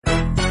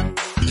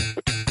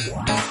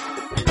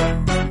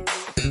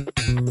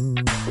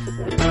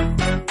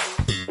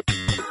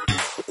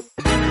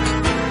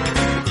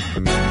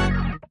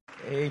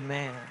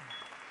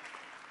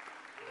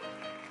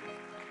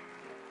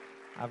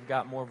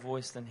got more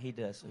voice than he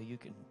does, so you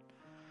can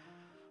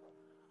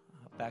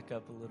back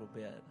up a little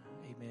bit.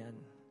 Amen.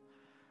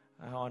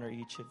 I honor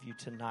each of you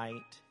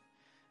tonight.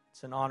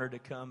 It's an honor to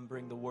come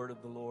bring the word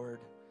of the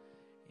Lord.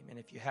 Amen.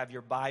 If you have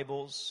your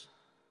Bibles,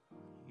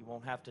 you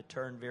won't have to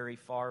turn very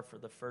far for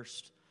the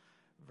first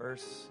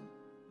verse.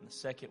 And the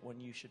second one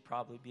you should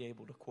probably be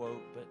able to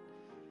quote, but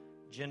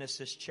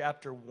Genesis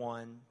chapter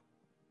 1.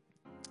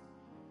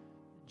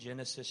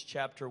 Genesis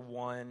chapter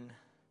 1,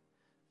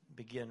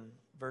 begin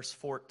verse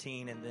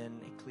 14, and then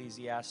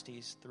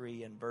Ecclesiastes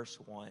 3 and verse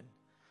 1.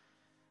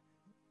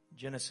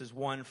 Genesis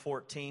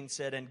 1:14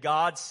 said, "And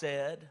God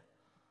said,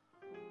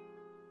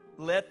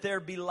 let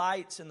there be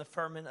lights in the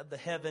firmament of the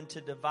heaven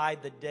to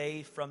divide the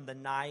day from the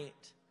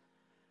night,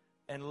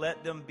 and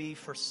let them be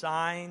for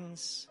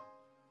signs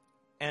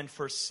and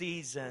for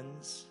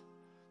seasons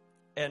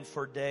and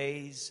for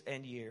days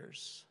and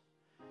years."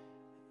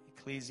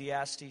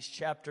 Ecclesiastes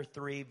chapter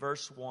 3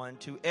 verse 1,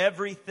 "To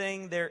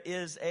everything there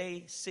is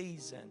a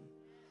season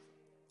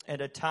and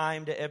a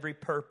time to every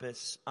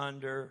purpose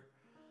under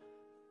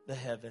the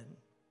heaven."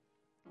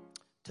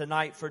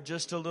 Tonight, for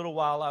just a little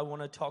while, I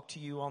want to talk to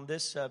you on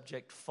this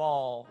subject,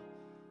 fall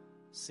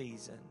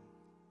season.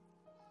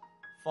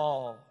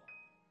 Fall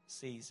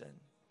season.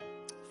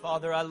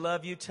 Father, I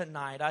love you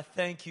tonight. I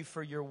thank you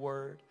for your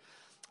word.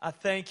 I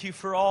thank you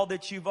for all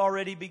that you've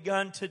already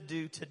begun to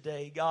do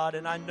today, God,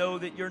 and I know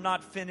that you're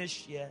not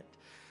finished yet.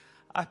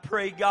 I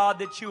pray, God,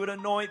 that you would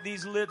anoint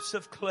these lips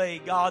of clay,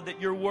 God, that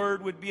your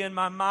word would be in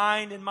my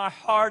mind, in my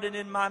heart, and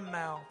in my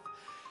mouth,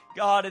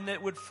 God, and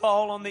that would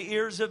fall on the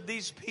ears of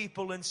these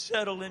people and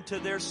settle into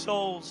their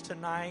souls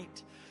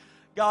tonight.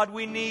 God,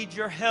 we need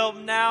your help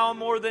now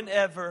more than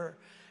ever.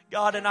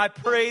 God, and I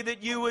pray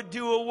that you would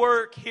do a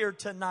work here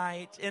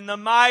tonight. In the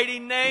mighty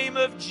name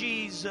of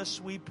Jesus,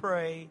 we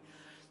pray.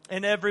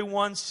 And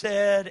everyone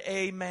said,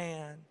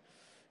 amen.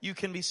 You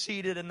can be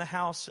seated in the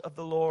house of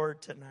the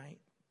Lord tonight.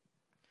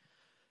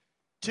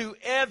 To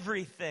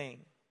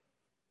everything,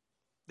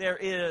 there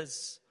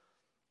is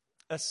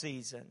a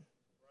season.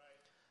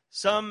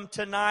 Some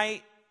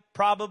tonight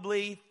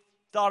probably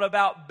thought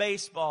about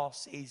baseball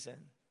season.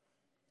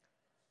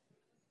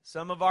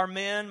 Some of our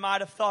men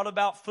might have thought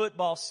about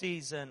football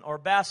season or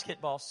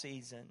basketball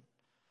season.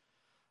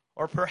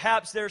 Or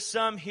perhaps there's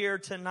some here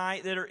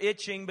tonight that are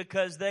itching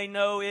because they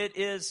know it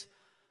is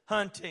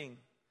hunting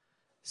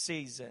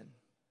season.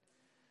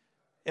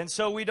 And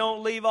so we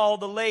don't leave all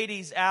the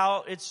ladies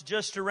out. It's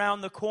just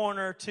around the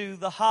corner to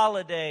the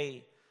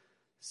holiday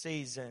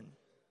season.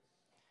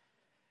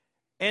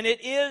 And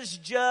it is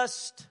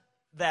just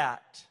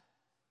that.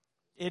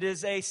 It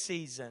is a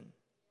season.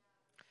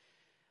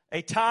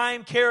 A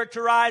time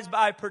characterized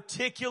by a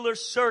particular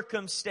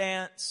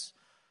circumstance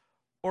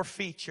or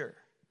feature.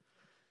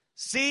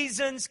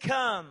 Seasons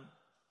come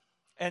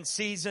and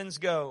seasons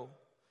go.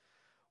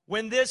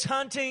 When this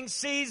hunting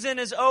season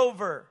is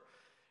over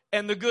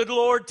and the good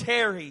Lord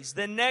tarries,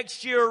 then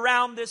next year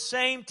around this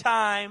same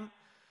time,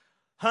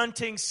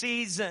 hunting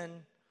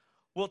season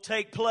will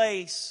take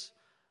place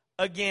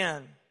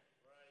again.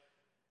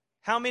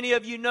 How many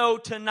of you know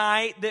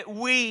tonight that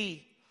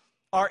we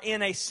are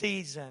in a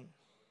season?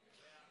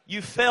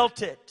 You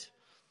felt it.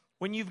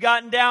 When you've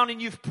gotten down and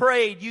you've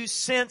prayed, you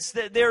sense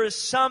that there is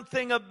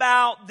something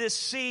about this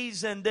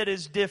season that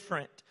is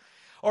different.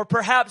 Or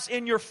perhaps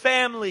in your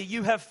family,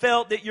 you have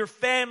felt that your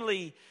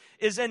family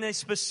is in a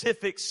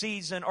specific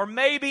season. Or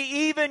maybe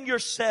even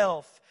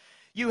yourself,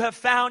 you have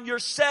found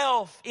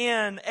yourself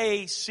in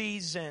a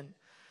season.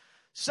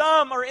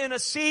 Some are in a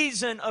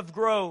season of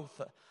growth.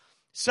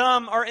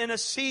 Some are in a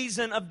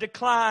season of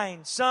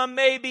decline. Some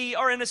maybe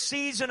are in a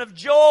season of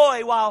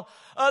joy, while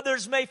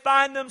others may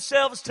find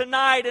themselves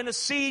tonight in a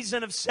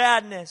season of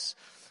sadness.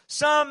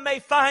 Some may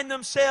find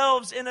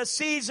themselves in a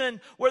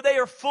season where they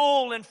are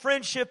full and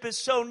friendship is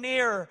so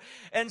near.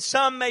 And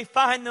some may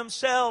find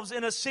themselves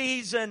in a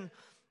season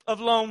of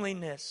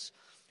loneliness.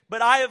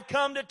 But I have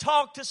come to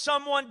talk to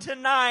someone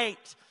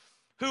tonight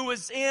who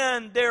is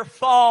in their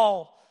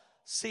fall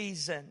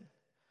season.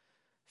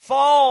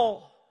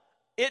 Fall,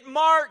 it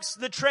marks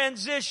the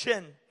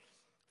transition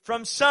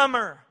from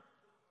summer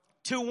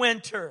to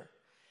winter.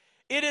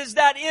 It is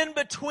that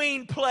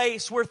in-between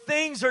place where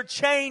things are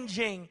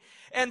changing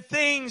and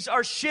things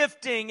are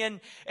shifting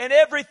and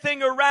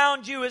everything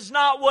around you is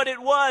not what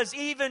it was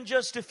even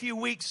just a few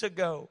weeks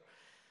ago.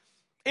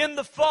 In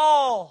the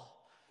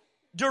fall,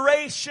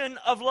 duration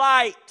of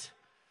light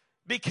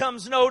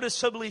becomes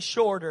noticeably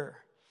shorter.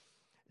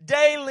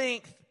 Day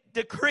length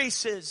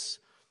decreases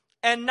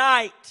and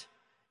night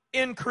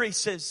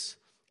increases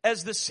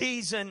as the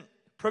season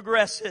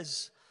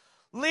progresses.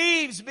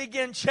 Leaves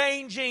begin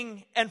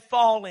changing and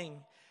falling,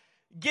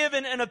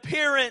 given an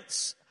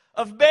appearance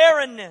of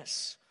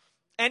barrenness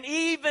and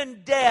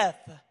even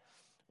death.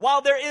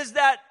 While there is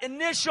that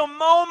initial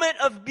moment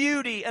of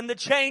beauty and the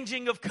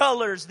changing of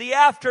colors, the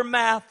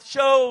aftermath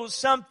shows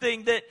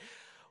something that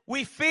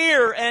we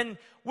fear. And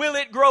will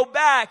it grow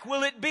back?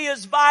 Will it be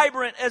as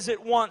vibrant as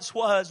it once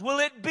was? Will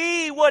it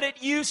be what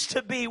it used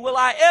to be? Will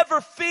I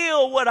ever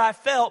feel what I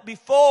felt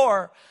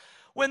before?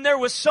 when there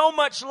was so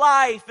much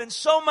life and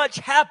so much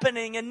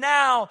happening, and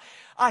now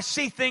I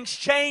see things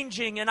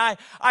changing and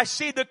I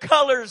see the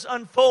colors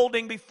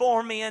unfolding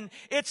before me, and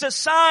it's a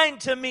sign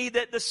to me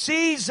that the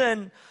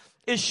season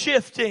is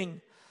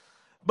shifting.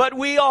 But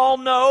we all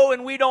know,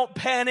 and we don't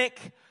panic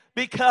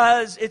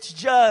because it's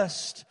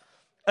just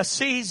a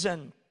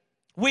season.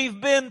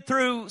 We've been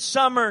through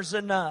summers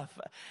enough,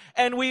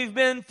 and we've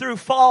been through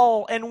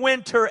fall and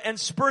winter and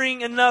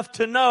spring enough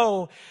to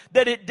know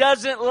that it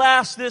doesn't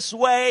last this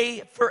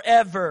way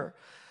forever.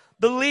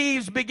 The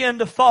leaves begin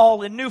to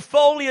fall and new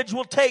foliage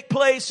will take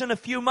place in a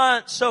few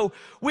months. So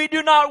we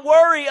do not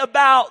worry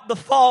about the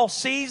fall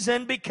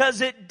season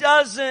because it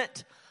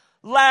doesn't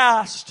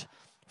last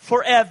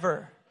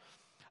forever.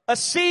 A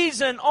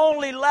season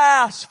only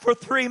lasts for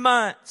 3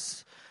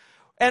 months.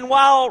 And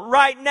while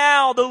right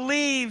now the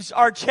leaves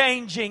are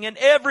changing and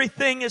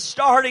everything is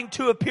starting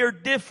to appear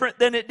different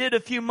than it did a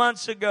few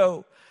months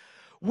ago,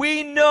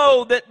 we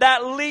know that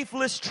that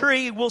leafless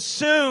tree will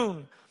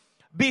soon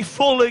be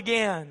full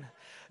again.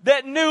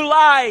 That new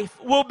life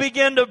will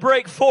begin to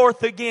break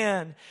forth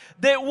again.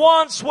 That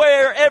once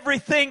where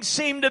everything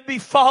seemed to be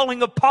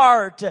falling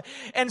apart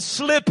and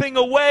slipping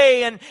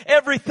away and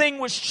everything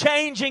was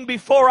changing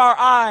before our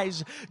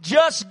eyes,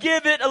 just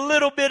give it a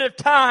little bit of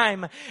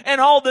time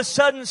and all of a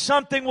sudden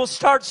something will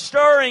start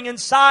stirring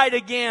inside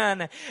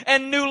again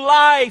and new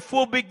life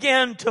will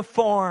begin to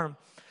form.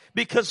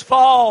 Because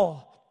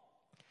fall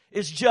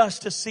is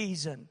just a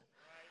season.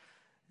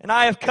 And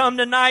I have come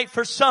tonight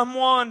for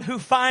someone who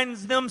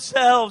finds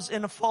themselves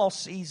in a fall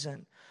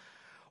season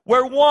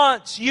where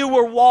once you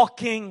were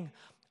walking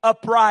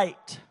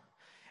upright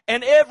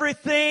and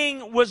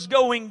everything was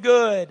going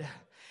good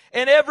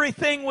and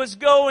everything was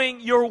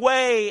going your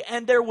way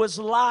and there was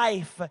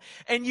life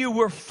and you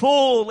were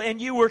full and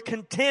you were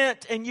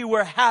content and you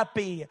were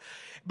happy.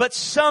 But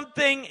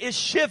something is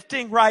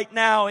shifting right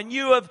now and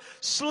you have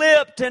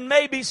slipped and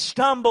maybe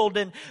stumbled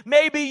and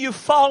maybe you've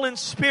fallen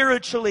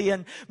spiritually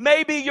and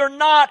maybe you're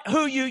not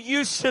who you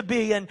used to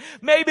be and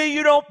maybe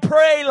you don't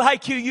pray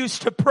like you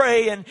used to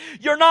pray and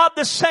you're not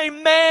the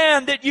same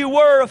man that you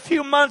were a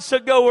few months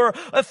ago or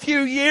a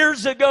few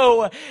years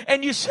ago.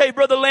 And you say,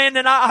 Brother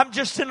Landon, I'm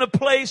just in a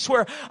place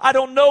where I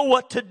don't know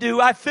what to do.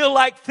 I feel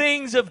like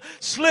things have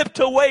slipped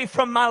away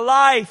from my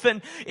life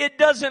and it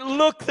doesn't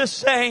look the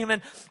same.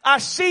 And I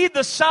see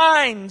the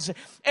signs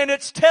and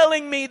it's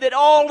telling me that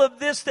all of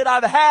this that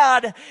I've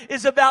had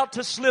is about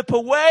to slip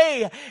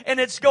away and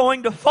it's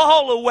going to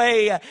fall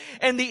away.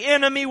 And the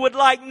enemy would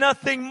like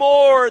nothing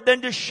more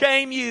than to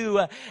shame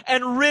you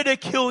and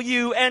ridicule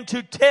you and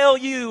to tell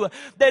you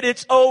that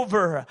it's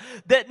over.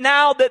 That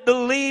now that the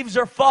leaves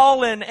are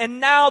fallen and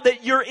now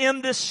that you're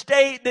in this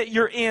state that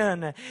you're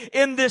in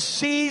this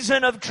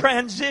season of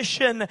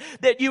transition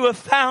that you have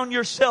found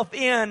yourself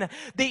in,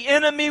 the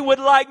enemy would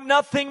like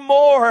nothing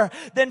more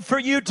than for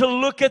you to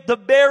look at the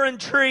barren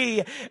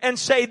tree and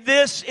say,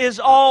 this is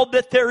all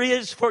that there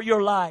is for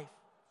your life.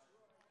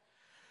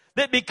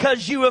 That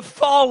because you have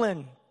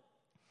fallen,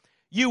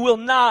 you will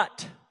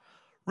not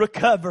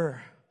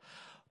recover.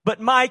 But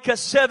Micah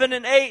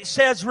 7:8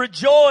 says,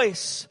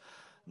 rejoice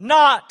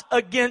not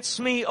against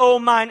me, O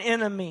mine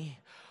enemy,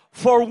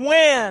 for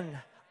when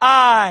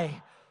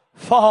I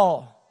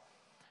fall.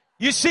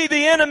 You see,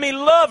 the enemy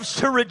loves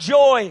to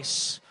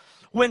rejoice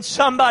when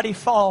somebody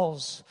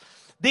falls.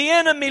 The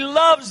enemy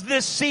loves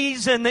this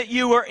season that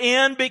you are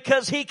in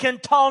because he can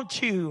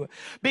taunt you,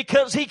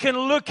 because he can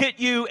look at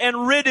you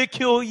and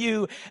ridicule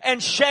you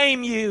and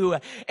shame you.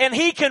 And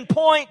he can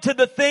point to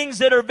the things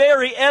that are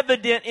very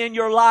evident in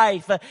your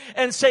life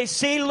and say,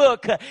 see,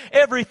 look,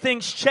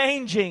 everything's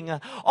changing.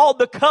 All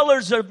the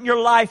colors of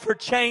your life are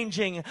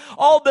changing.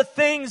 All the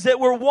things that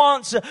were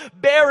once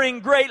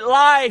bearing great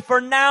life are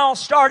now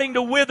starting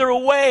to wither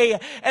away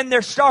and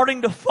they're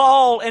starting to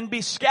fall and be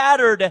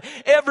scattered.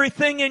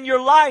 Everything in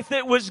your life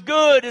that was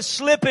good is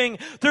slipping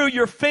through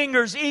your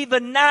fingers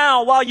even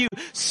now while you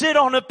sit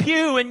on a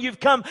pew and you've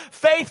come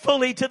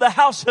faithfully to the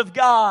house of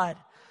God.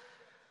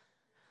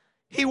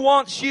 He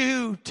wants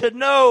you to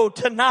know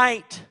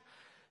tonight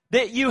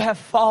that you have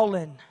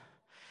fallen.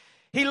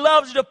 He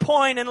loves to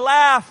point and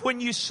laugh when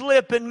you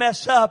slip and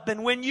mess up,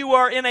 and when you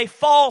are in a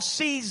fall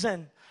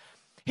season,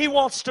 he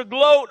wants to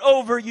gloat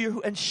over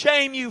you and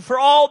shame you for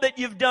all that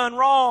you've done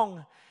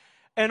wrong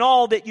and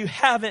all that you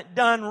haven't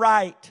done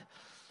right.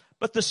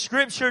 But the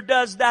scripture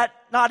does that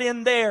not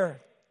in there.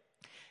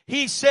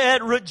 He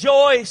said,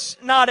 rejoice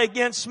not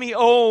against me,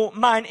 O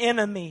mine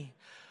enemy.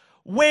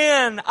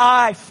 When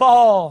I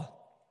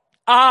fall,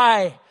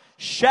 I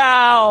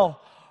shall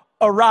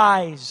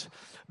arise.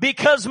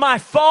 Because my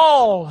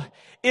fall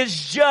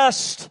is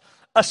just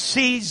a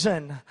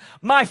season.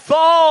 My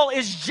fall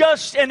is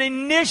just an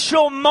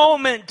initial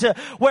moment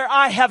where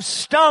I have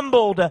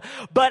stumbled,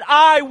 but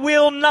I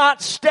will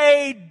not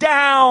stay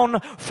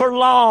down for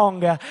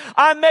long.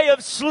 I may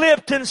have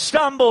slipped and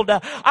stumbled.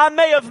 I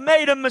may have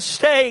made a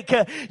mistake.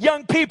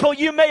 Young people,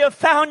 you may have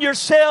found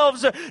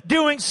yourselves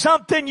doing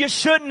something you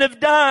shouldn't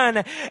have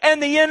done,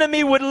 and the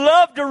enemy would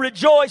love to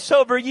rejoice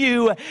over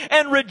you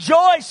and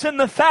rejoice in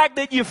the fact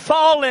that you've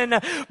fallen.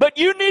 But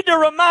you need to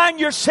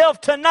remind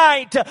yourself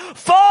tonight,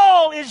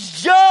 fall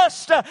is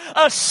just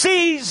a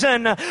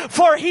season.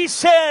 For he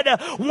said,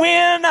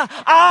 when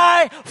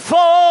I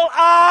fall,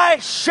 I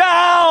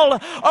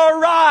shall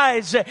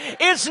arise.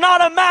 It's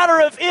not a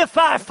matter of if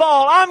I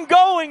fall. I'm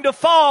going to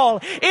fall.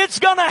 It's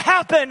going to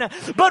happen.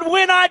 But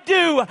when I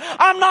do,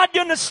 I'm not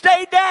going to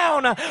stay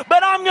down,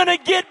 but I'm going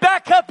to get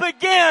back up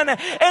again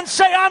and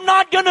say, I'm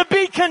not going to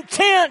be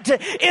content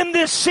in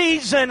this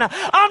season.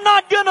 I'm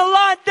not going to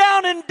lie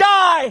down and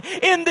die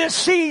in this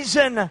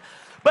season,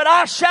 but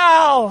I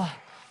shall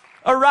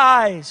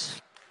arise.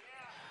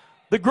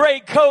 The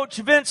great coach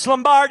Vince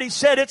Lombardi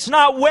said, it's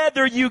not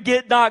whether you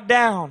get knocked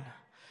down,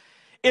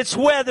 it's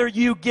whether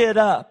you get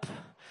up.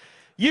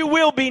 You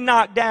will be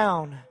knocked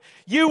down.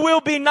 You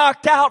will be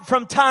knocked out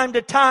from time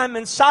to time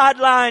and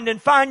sidelined and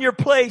find your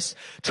place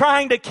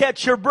trying to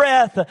catch your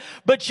breath.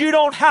 But you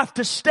don't have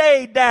to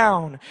stay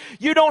down.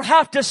 You don't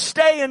have to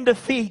stay in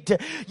defeat.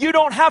 You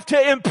don't have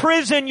to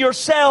imprison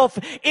yourself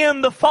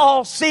in the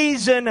fall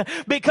season,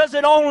 because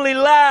it only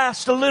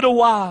lasts a little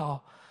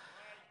while.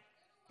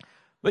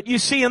 But you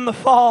see, in the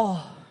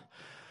fall,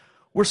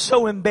 we're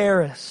so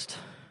embarrassed.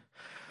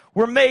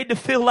 We're made to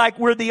feel like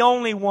we're the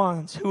only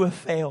ones who have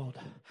failed.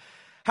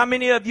 How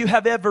many of you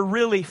have ever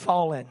really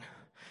fallen?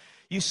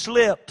 You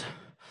slipped.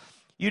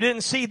 You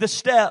didn't see the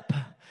step.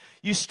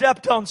 You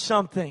stepped on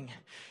something.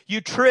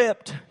 You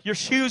tripped. Your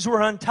shoes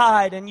were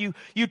untied and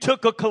you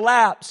took a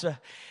collapse.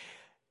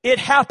 It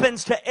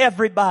happens to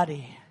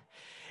everybody.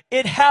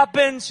 It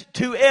happens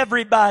to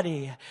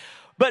everybody.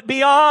 But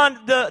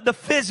beyond the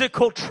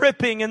physical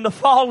tripping and the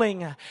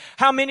falling,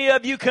 how many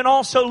of you can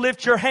also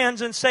lift your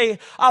hands and say,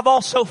 I've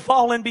also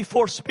fallen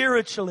before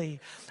spiritually.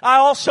 I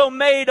also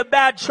made a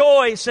bad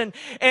choice and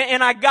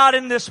I got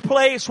in this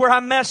place where I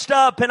messed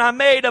up and I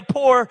made a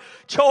poor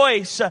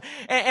choice.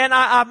 And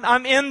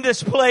I'm in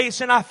this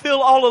place and I feel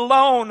all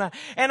alone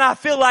and I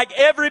feel like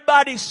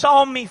everybody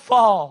saw me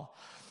fall.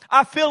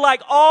 I feel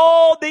like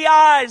all the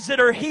eyes that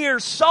are here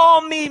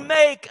saw me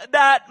make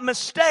that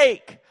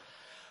mistake.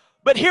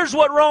 But here's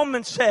what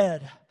Romans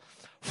said.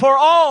 For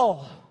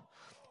all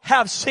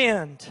have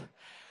sinned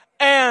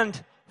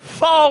and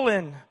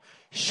fallen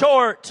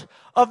short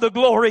of the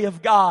glory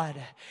of God.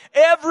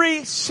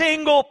 Every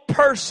single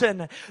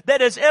person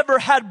that has ever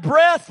had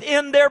breath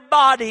in their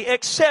body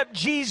except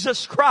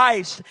Jesus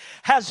Christ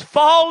has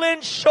fallen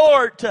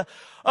short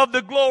of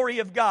the glory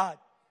of God.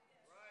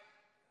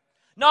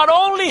 Not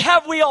only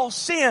have we all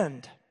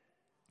sinned,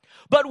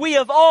 but we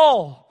have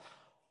all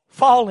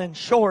fallen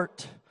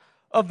short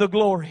of the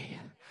glory.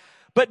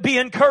 But be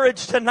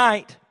encouraged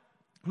tonight.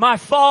 My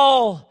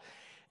fall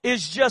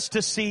is just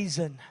a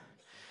season.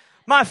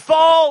 My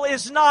fall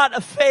is not a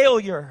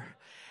failure.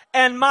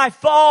 And my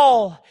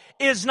fall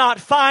is not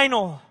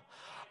final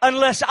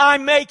unless I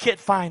make it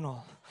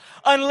final.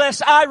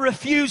 Unless I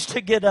refuse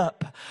to get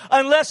up.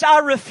 Unless I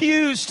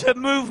refuse to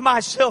move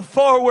myself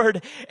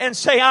forward and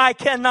say, I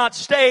cannot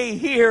stay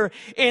here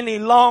any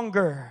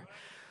longer.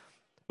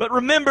 But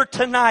remember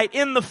tonight,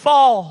 in the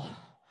fall,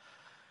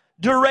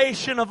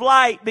 duration of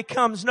light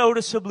becomes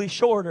noticeably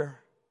shorter.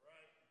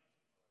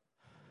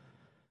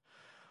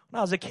 When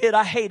I was a kid,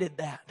 I hated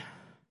that.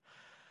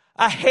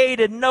 I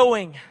hated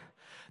knowing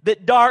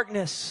that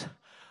darkness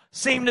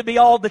seemed to be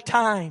all the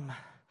time.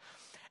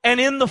 And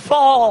in the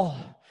fall,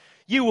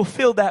 you will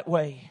feel that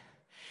way.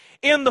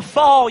 In the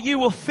fall, you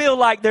will feel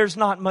like there's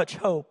not much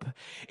hope.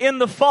 In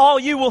the fall,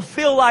 you will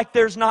feel like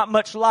there's not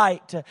much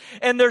light,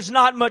 and there's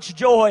not much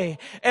joy,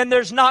 and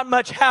there's not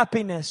much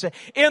happiness.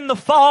 In the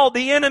fall,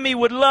 the enemy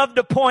would love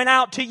to point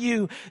out to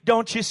you,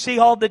 don't you see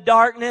all the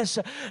darkness?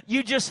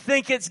 You just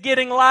think it's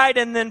getting light,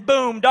 and then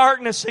boom,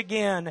 darkness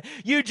again.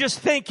 You just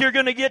think you're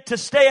going to get to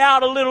stay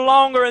out a little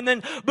longer, and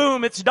then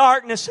boom, it's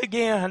darkness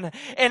again.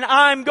 And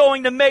I'm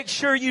going to make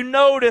sure you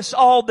notice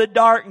all the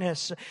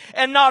darkness.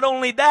 And not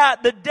only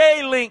that, the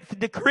day length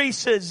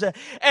decreases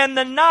and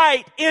the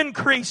night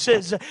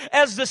increases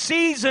as the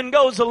season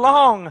goes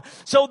along.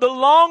 So the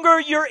longer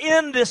you're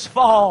in this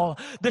fall,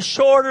 the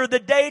shorter the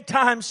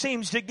daytime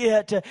seems to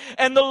get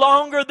and the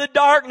longer the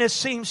darkness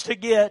seems to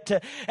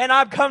get. And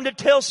I've come to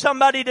tell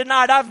somebody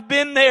tonight, I've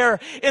been there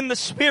in the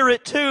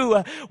spirit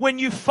too, when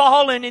you've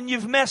fallen and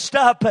you've messed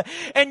up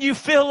and you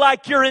feel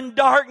like you're in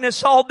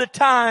darkness all the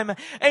time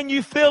and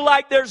you feel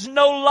like there's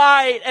no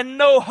light and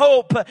no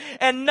hope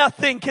and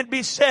nothing can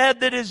be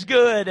said that is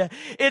good.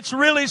 it's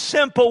really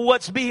simple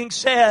what's being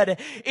said.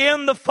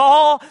 In the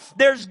fall,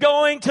 there's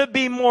going to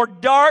be more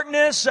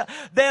darkness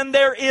than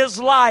there is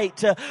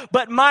light.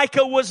 But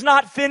Micah was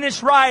not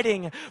finished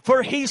writing,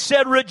 for he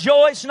said,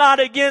 rejoice not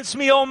against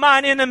me, O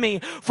mine enemy,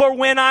 for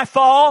when I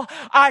fall,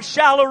 I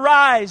shall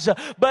arise.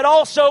 But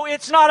also,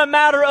 it's not a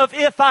matter of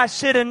if I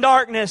sit in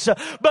darkness,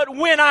 but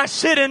when I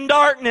sit in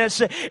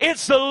darkness,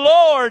 it's the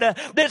Lord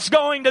that's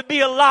going to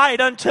be a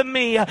light unto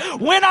me.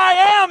 When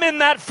I am in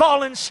that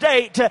fallen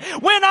state,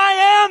 when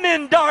I am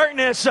in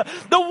darkness,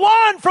 the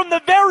one from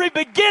the very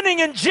beginning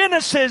in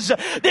Genesis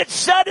that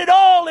set it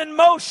all in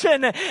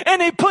motion,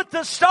 and He put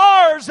the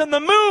stars and the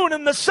moon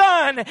and the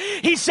sun,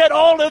 He said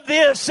all of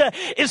this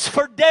is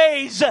for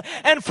days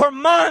and for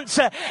months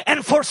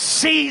and for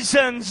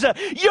seasons.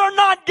 You're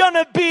not going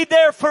to be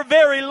there for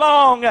very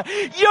long.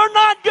 You're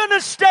not going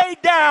to stay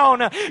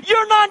down.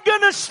 You're not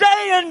going to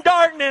stay in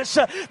darkness.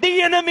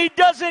 The enemy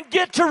doesn't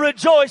get to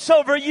rejoice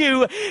over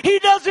you. He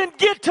doesn't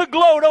get to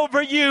gloat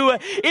over you.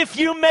 If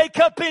you make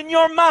up in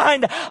your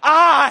mind,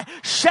 I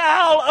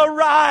shall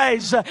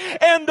arise,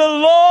 and the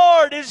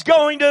Lord is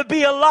going to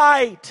be a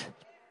light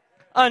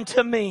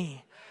unto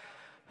me.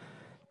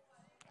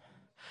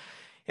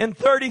 In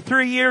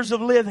 33 years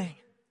of living,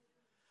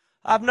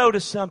 I've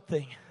noticed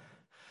something.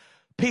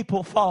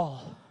 People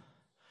fall.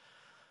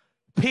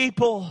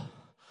 People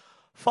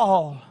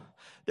fall.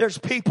 There's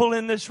people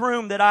in this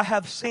room that I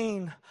have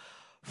seen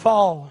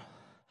fall.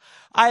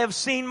 I have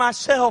seen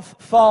myself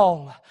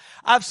fall.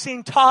 I've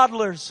seen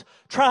toddlers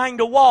trying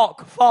to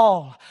walk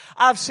fall.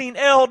 I've seen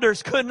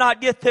elders could not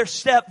get their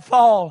step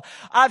fall.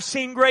 I've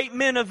seen great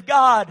men of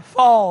God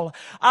fall.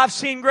 I've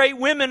seen great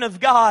women of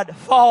God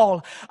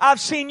fall. I've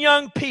seen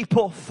young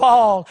people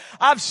fall.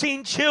 I've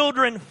seen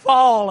children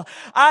fall.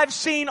 I've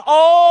seen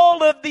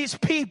all of these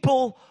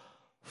people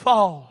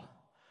fall.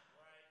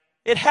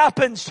 It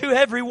happens to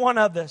every one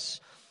of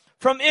us,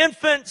 from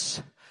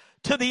infants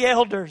to the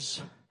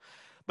elders.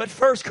 But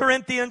 1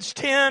 Corinthians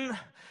 10,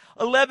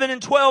 11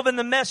 and 12 in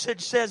the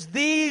Message says,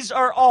 these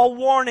are all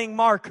warning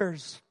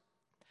markers.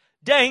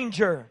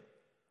 Danger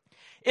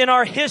in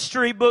our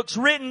history books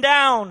written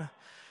down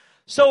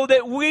so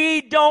that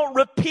we don't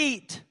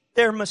repeat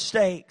their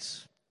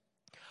mistakes.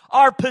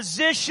 Our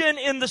position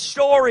in the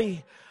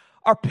story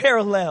are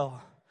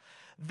parallel.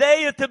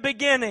 They at the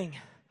beginning,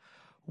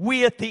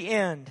 we at the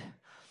end.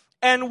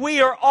 And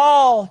we are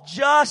all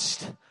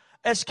just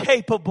as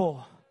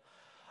capable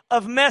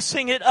of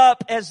messing it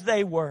up as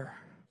they were.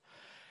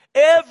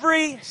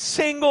 Every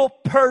single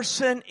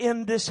person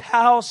in this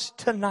house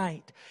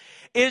tonight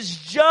is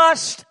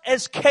just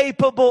as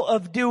capable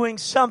of doing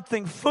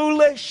something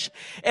foolish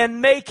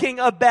and making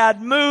a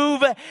bad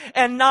move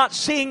and not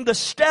seeing the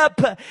step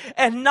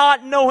and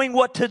not knowing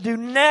what to do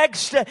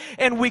next,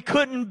 and we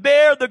couldn't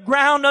bear the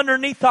ground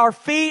underneath our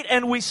feet,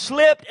 and we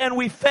slipped and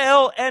we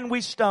fell and we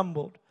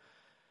stumbled.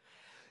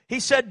 He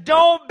said,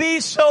 don't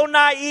be so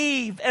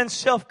naive and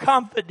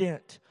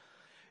self-confident.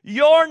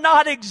 You're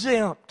not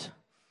exempt.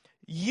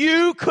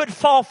 You could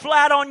fall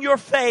flat on your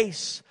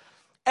face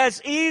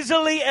as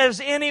easily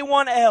as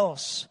anyone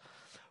else.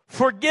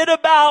 Forget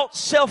about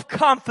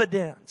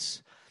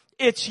self-confidence.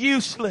 It's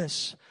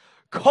useless.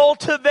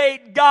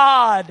 Cultivate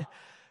God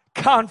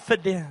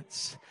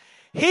confidence.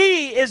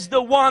 He is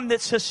the one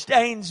that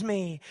sustains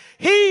me.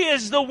 He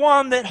is the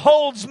one that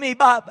holds me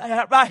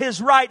by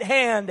His right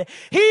hand.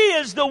 He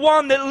is the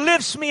one that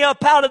lifts me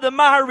up out of the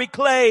miry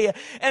clay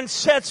and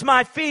sets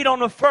my feet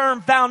on a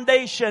firm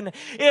foundation.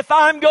 If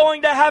I'm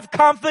going to have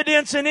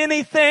confidence in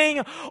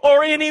anything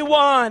or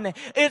anyone,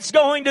 it's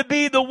going to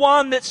be the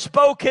one that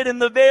spoke it in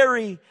the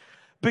very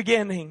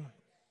beginning.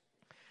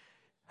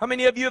 How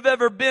many of you have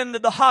ever been to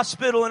the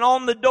hospital and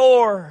on the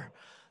door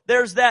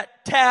there's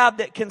that tab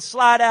that can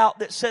slide out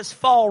that says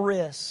fall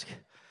risk?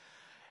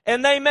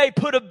 And they may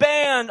put a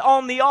band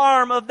on the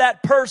arm of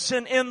that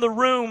person in the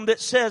room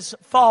that says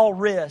fall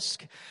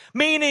risk.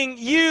 Meaning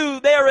you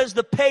there as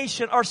the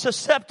patient are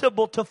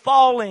susceptible to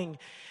falling.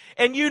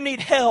 And you need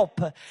help.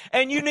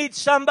 And you need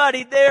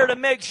somebody there to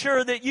make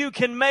sure that you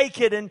can make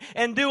it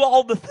and do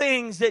all the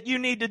things that you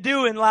need to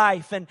do in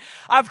life. And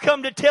I've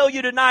come to tell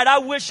you tonight, I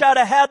wish I'd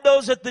have had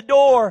those at the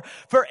door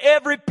for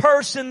every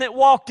person that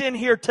walked in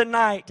here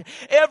tonight.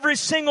 Every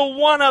single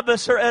one of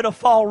us are at a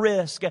fall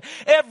risk.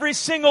 Every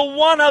single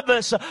one of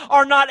us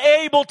are not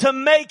able to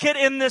make it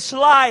in this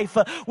life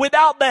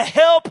without the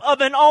help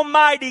of an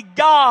almighty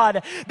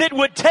God that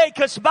would take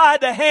us by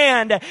the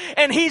hand.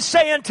 And He's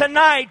saying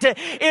tonight,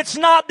 it's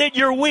not that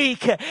you're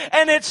weak,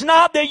 and it's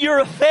not that you're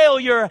a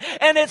failure,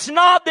 and it's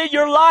not that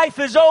your life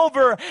is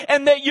over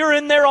and that you're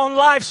in there on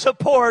life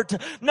support.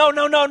 No.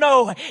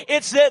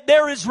 It's that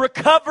there is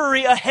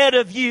recovery ahead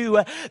of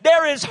you.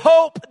 There is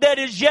hope that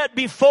is yet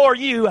before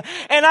you.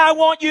 And I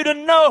want you to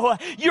know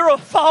you're a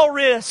fall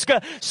risk.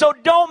 So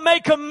don't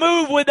make a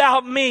move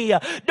without me.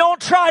 Don't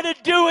try to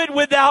do it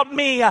without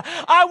me.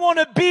 I want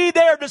to be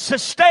there to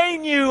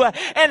sustain you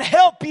and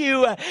help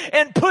you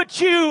and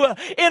put you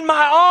in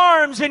my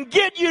arms and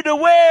get you to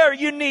where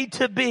you need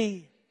to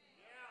be.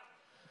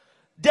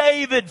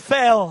 David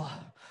fell.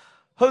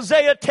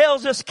 Hosea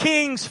tells us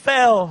kings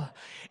fell.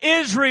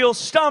 Israel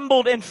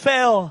stumbled and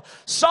fell.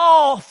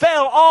 Saul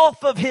fell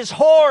off of his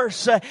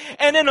horse,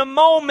 and in a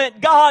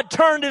moment God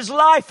turned his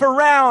life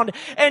around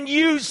and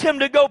used him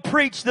to go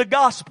preach the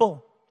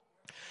gospel.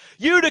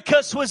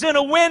 Eutychus was in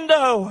a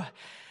window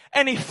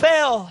and he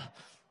fell,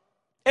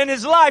 and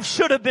his life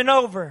should have been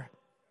over.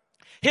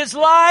 His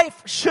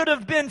life should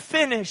have been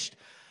finished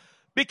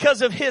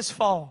because of his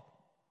fall.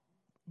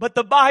 But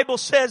the Bible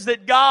says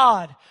that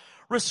God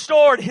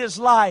restored his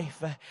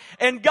life,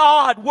 and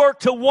God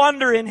worked a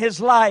wonder in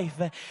his life,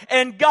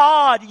 and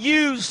God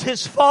used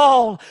his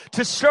fall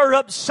to stir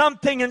up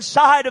something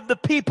inside of the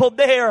people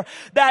there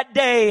that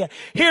day.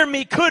 Hear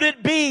me, could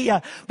it be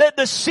that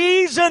the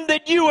season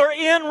that you are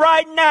in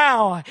right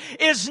now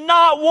is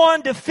not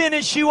one to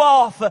finish you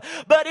off,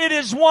 but it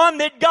is one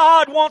that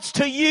God wants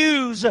to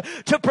use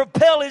to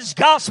propel his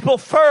gospel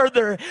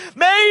further?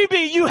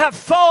 Maybe you have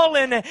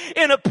fallen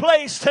in a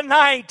place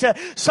tonight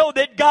so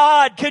that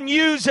God can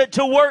use it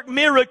to work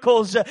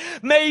miracles.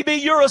 Maybe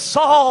you're a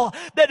Saul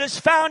that has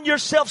found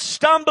yourself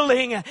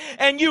stumbling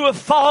and you have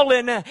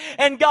fallen,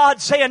 and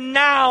God's saying,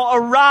 now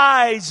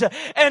arise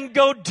and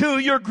go do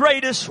your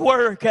greatest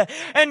work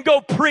and go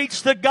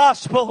preach the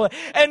gospel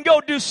and go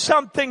do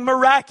something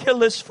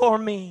miraculous for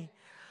me.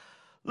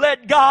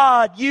 Let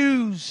God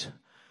use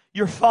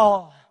your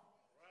fall.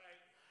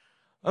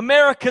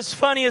 America's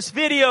Funniest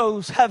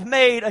Videos have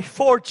made a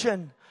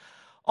fortune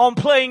on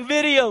playing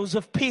videos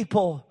of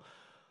people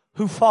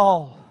who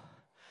fall.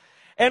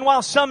 And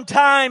while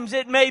sometimes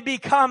it may be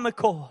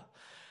comical,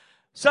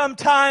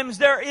 sometimes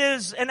there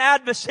is an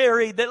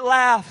adversary that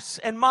laughs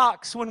and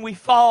mocks when we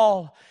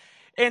fall,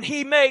 and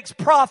he makes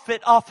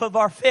profit off of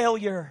our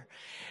failure.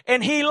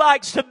 And he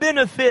likes to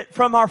benefit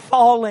from our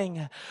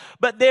falling.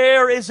 But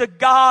there is a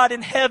God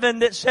in heaven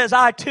that says,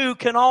 I too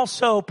can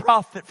also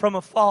profit from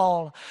a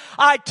fall.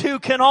 I too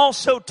can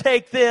also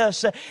take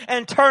this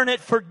and turn it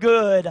for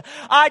good.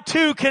 I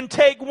too can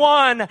take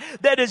one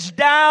that is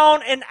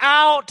down and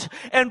out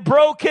and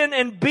broken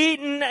and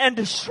beaten and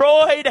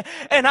destroyed,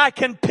 and I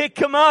can pick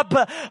them up.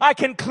 I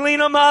can clean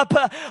them up.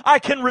 I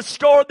can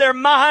restore their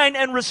mind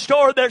and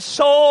restore their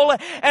soul,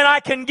 and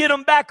I can get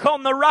them back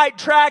on the right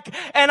track,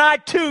 and I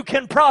too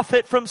can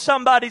profit from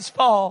somebody's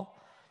fall.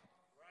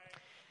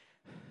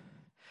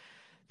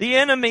 The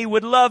enemy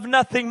would love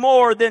nothing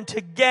more than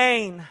to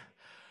gain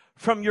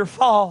from your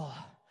fall.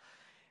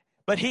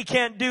 But he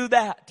can't do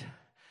that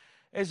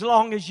as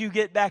long as you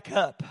get back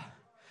up.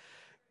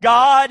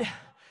 God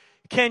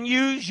can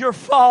use your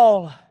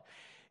fall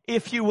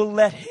if you will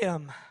let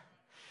him.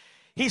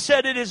 He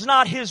said it is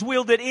not his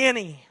will that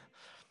any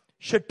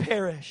should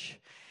perish.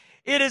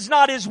 It is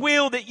not his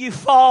will that you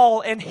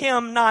fall and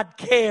him not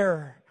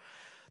care.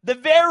 The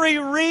very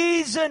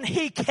reason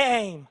he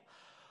came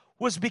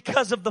was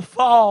because of the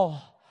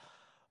fall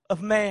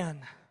of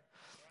man.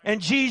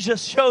 And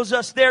Jesus shows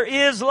us there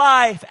is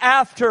life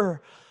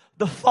after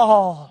the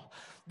fall.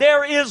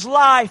 There is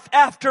life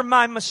after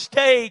my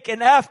mistake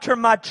and after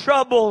my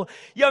trouble.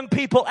 Young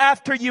people,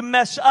 after you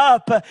mess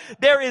up,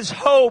 there is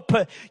hope.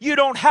 You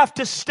don't have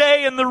to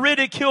stay in the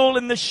ridicule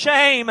and the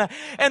shame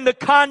and the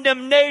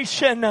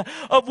condemnation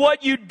of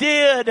what you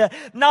did.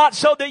 Not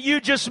so that you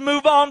just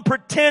move on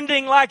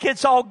pretending like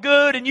it's all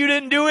good and you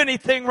didn't do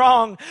anything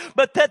wrong,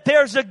 but that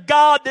there's a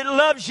God that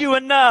loves you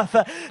enough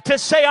to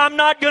say, I'm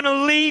not going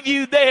to leave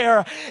you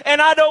there,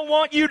 and I don't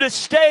want you to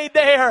stay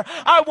there.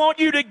 I want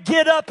you to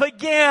get up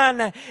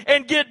again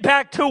and get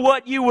back to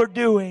what you were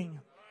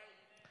doing.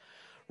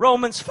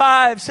 Romans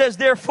 5 says,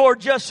 therefore,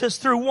 just as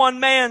through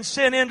one man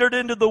sin entered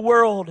into the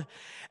world,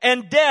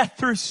 and death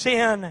through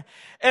sin,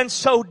 and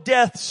so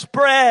death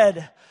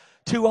spread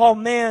to all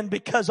men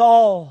because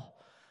all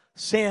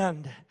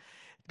sinned.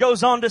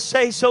 Goes on to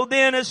say, so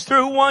then as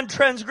through one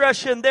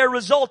transgression there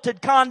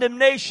resulted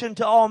condemnation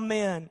to all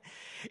men,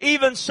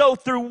 even so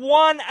through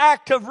one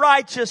act of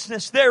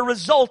righteousness there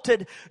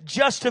resulted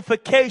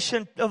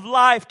justification of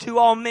life to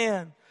all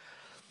men.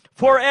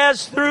 For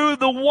as through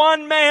the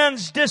one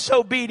man's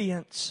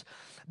disobedience,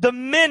 the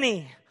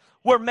many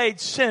were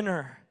made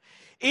sinner,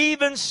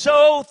 even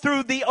so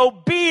through the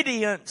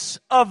obedience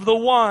of the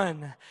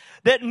one,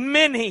 that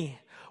many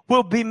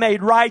will be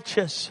made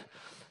righteous.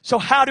 So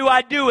how do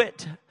I do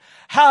it?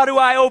 How do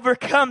I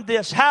overcome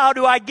this? How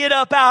do I get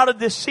up out of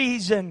this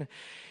season?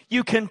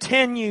 You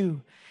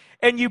continue.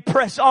 And you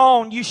press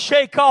on. You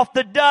shake off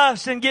the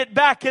dust and get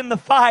back in the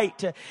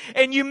fight.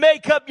 And you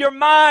make up your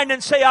mind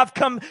and say, I've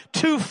come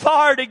too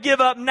far to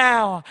give up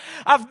now.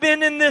 I've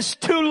been in this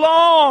too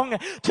long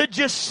to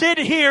just sit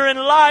here and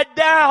lie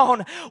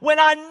down when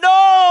I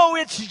know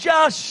it's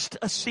just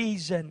a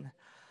season.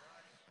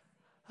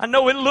 I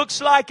know it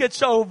looks like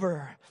it's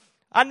over.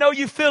 I know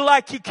you feel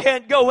like you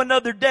can't go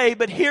another day,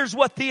 but here's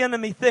what the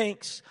enemy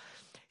thinks.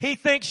 He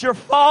thinks you're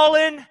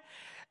fallen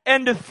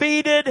and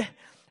defeated,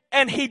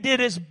 and he did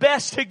his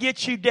best to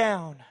get you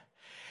down.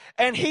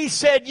 And he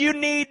said, you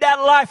need that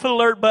life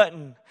alert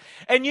button.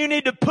 And you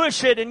need to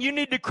push it. And you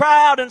need to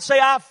cry out and say,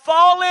 I've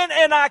fallen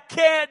and I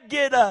can't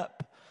get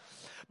up.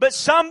 But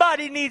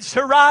somebody needs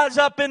to rise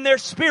up in their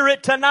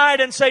spirit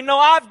tonight and say, no,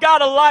 I've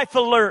got a life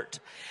alert.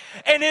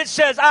 And it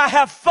says, I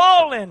have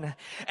fallen.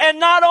 And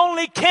not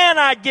only can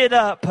I get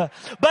up,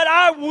 but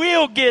I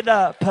will get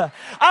up.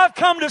 I've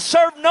come to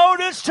serve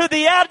notice to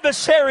the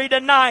adversary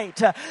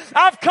tonight.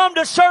 I've come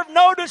to serve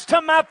notice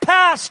to my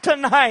past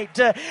tonight,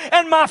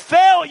 and my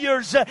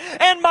failures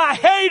and my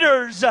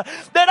haters,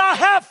 that I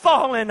have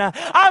fallen.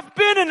 I've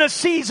been in a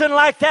season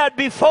like that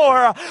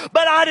before,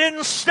 but I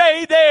didn't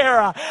stay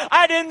there.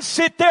 I didn't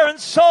sit there and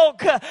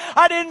sulk.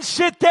 I didn't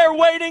sit there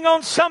waiting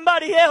on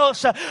somebody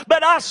else.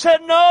 But I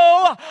said,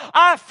 no,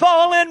 I've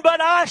fallen,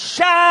 but I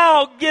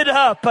shall get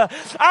up.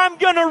 I'm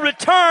going to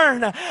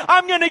return.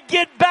 I'm going to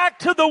get back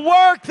to the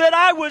work that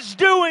I was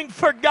doing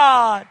for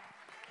God.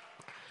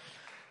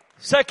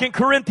 2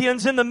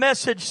 Corinthians in the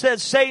Message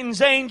says,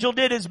 Satan's angel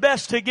did his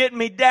best to get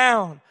me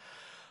down.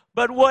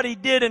 But what he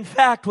did, in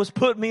fact, was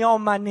put me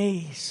on my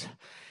knees.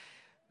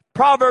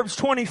 Proverbs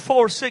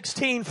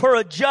 24:16, for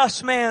a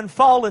just man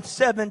falleth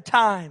 7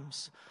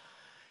 times.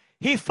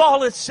 He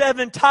falleth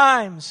 7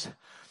 times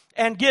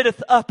and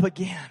getteth up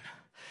again.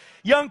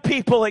 Young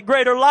people at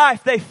Greater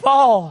Life, they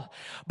fall,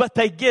 but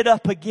they get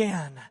up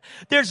again.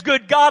 There's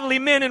good godly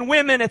men and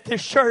women at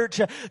this church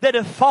that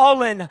have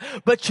fallen,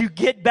 but you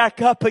get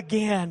back up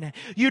again.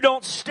 You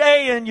don't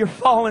stay in your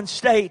fallen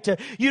state.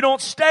 You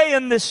don't stay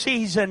in this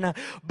season.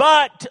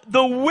 But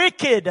the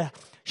wicked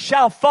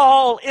shall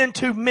fall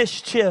into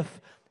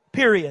mischief.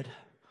 Period.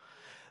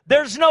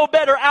 There's no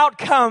better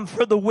outcome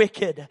for the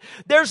wicked.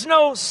 There's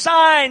no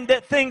sign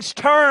that things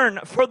turn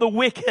for the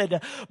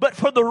wicked, but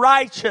for the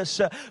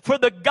righteous, for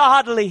the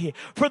godly,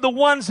 for the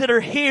ones that are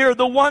here,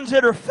 the ones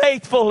that are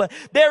faithful.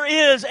 There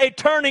is a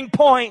turning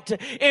point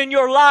in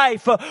your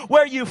life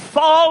where you've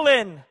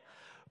fallen,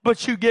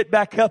 but you get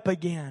back up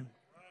again.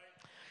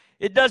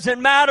 It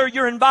doesn't matter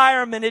your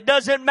environment. It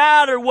doesn't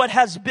matter what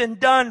has been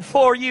done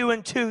for you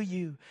and to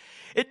you.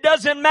 It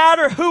doesn't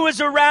matter who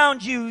is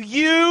around you.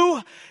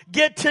 You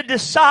get to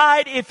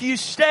decide if you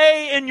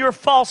stay in your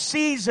false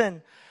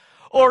season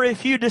or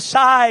if you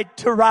decide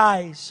to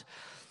rise.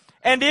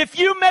 And if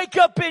you make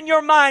up in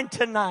your mind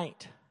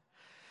tonight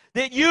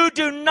that you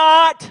do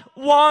not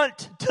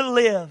want to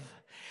live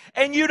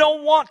and you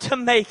don't want to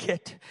make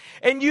it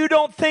and you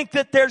don't think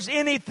that there's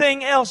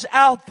anything else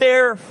out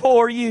there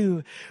for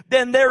you,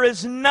 then there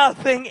is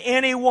nothing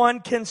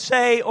anyone can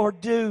say or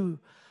do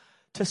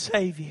to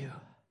save you.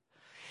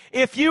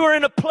 If you are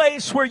in a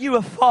place where you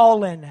have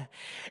fallen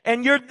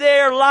and you're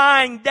there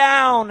lying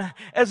down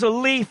as a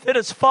leaf that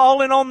has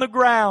fallen on the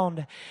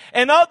ground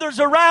and others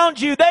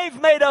around you,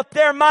 they've made up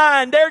their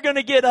mind. They're going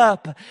to get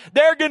up.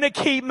 They're going to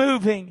keep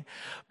moving.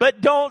 But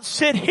don't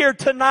sit here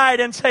tonight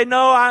and say,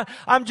 no,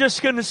 I'm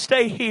just going to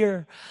stay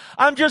here.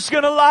 I'm just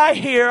going to lie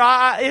here.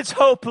 It's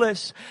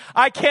hopeless.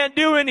 I can't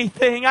do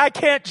anything. I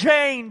can't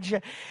change.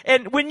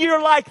 And when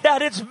you're like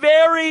that, it's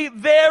very,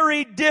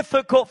 very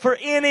difficult for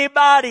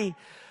anybody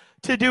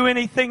to do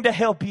anything to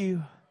help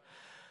you.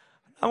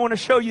 I want to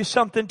show you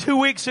something. 2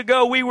 weeks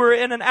ago, we were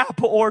in an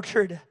apple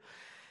orchard,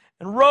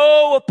 and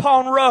row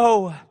upon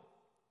row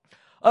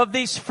of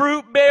these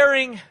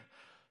fruit-bearing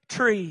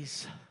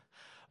trees,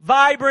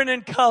 vibrant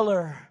in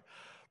color,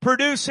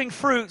 producing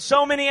fruit.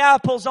 So many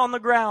apples on the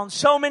ground,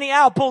 so many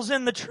apples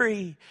in the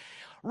tree.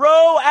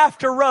 Row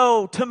after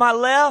row, to my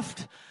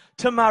left,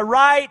 to my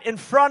right, in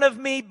front of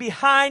me,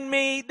 behind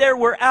me, there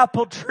were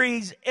apple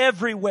trees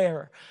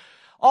everywhere.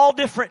 All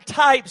different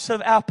types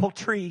of apple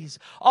trees,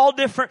 all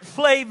different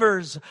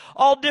flavors,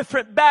 all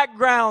different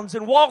backgrounds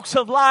and walks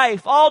of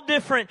life, all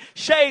different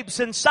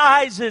shapes and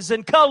sizes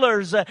and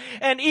colors,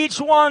 and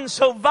each one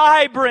so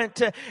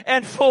vibrant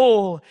and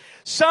full.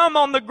 Some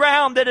on the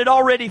ground that had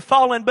already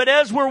fallen, but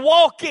as we're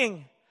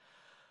walking,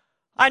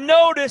 I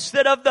noticed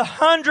that of the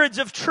hundreds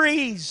of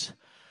trees,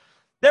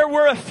 there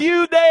were a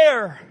few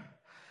there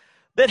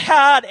that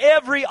had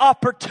every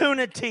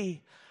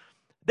opportunity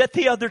that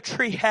the other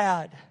tree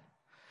had.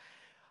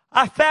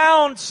 I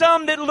found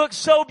some that looked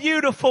so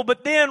beautiful,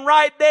 but then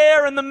right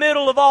there in the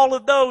middle of all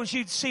of those,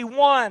 you'd see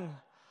one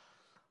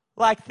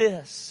like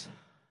this.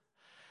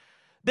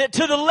 That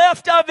to the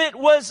left of it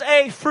was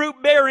a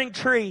fruit-bearing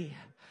tree.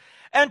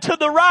 And to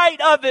the right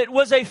of it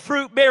was a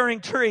fruit-bearing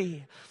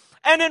tree.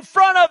 And in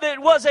front of it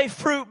was a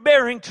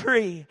fruit-bearing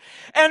tree.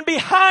 And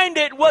behind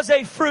it was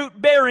a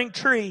fruit-bearing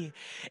tree.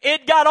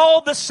 It got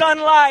all the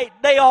sunlight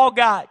they all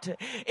got.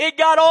 It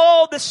got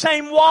all the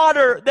same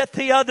water that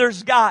the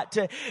others got.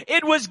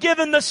 It was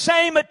given the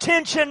same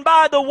attention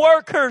by the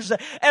workers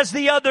as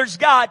the others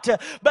got.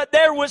 But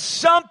there was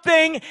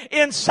something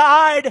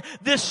inside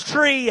this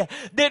tree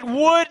that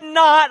would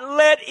not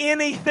let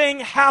anything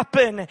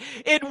happen.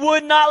 It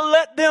would not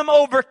let them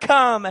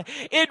overcome.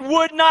 It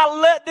would not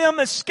let them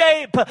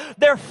escape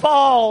their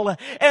fall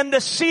and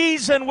the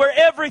season where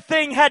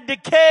everything had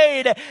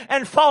decayed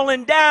and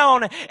fallen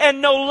down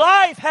and no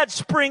life had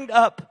springed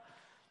up.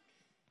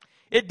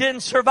 It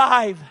didn't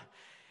survive.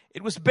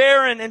 It was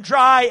barren and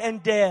dry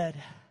and dead.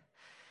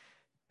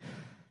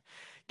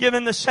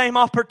 Given the same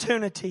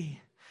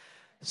opportunity,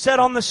 sat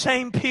on the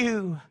same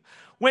pew,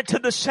 went to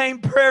the same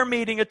prayer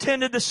meeting,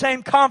 attended the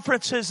same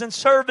conferences and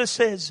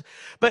services,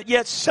 but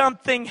yet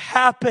something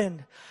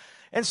happened.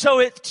 And so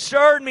it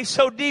stirred me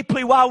so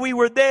deeply while we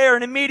were there,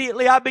 and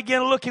immediately I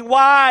began looking,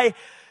 why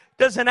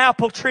does an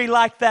apple tree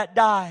like that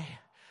die?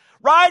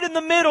 Right in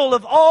the middle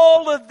of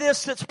all of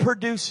this that's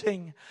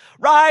producing.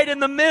 Right in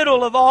the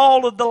middle of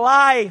all of the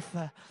life.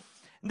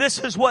 This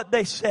is what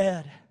they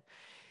said.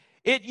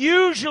 It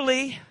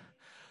usually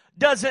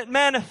doesn't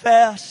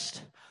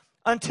manifest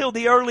until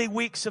the early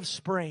weeks of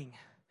spring.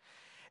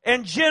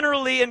 And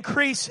generally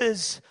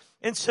increases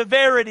in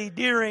severity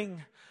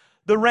during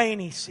the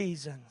rainy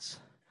seasons.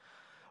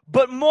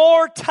 But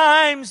more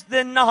times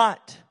than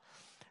not,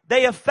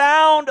 they have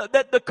found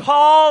that the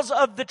cause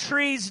of the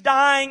trees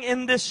dying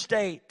in this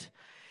state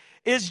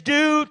is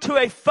due to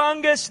a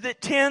fungus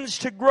that tends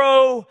to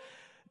grow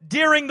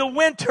during the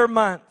winter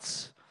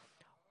months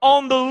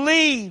on the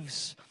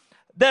leaves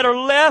that are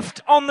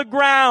left on the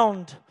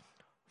ground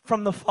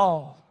from the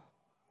fall.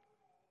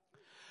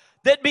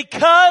 That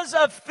because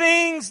of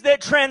things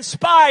that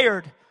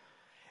transpired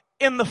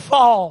in the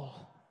fall,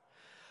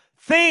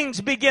 things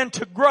begin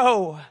to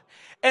grow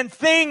and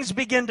things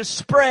begin to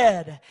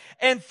spread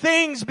and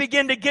things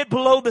begin to get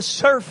below the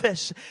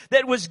surface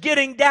that was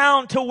getting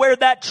down to where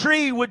that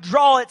tree would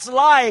draw its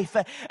life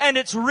and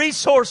its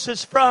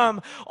resources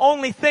from.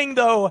 Only thing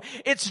though,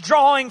 it's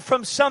drawing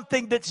from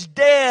something that's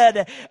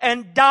dead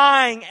and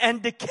dying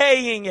and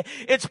decaying.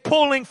 It's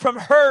pulling from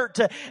hurt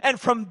and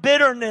from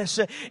bitterness.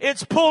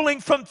 It's pulling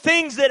from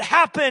things that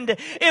happened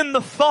in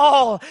the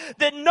fall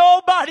that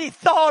nobody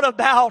thought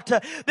about,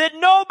 that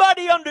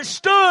nobody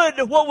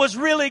understood what was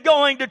really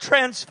going to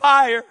transpire.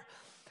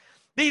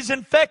 These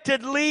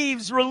infected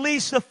leaves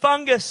release the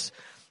fungus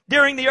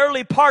during the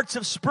early parts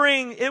of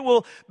spring. It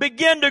will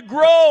begin to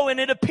grow and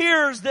it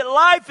appears that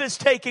life is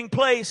taking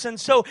place. And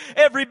so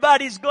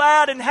everybody's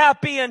glad and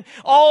happy and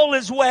all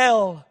is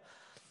well.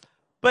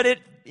 But it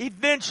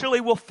eventually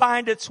will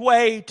find its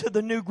way to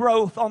the new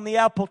growth on the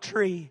apple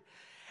tree.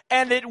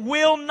 And it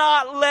will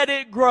not let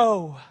it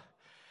grow.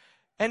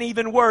 And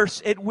even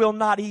worse, it will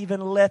not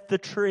even let the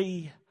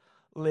tree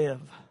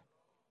live.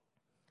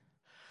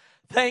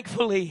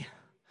 Thankfully,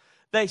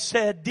 they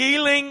said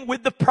dealing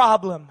with the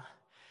problem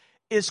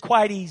is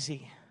quite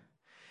easy.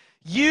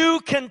 You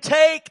can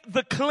take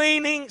the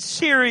cleaning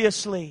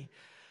seriously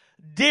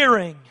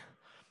during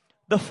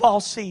the fall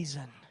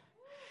season.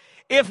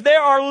 If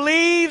there are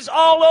leaves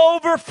all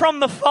over from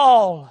the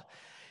fall,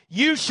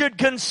 you should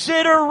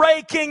consider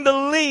raking the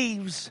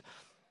leaves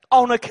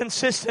on a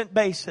consistent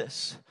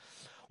basis.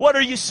 What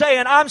are you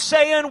saying? I'm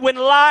saying when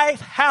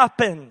life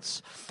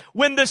happens,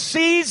 when the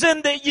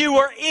season that you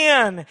are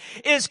in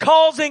is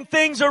causing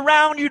things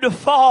around you to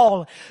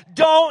fall,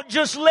 don't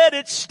just let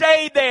it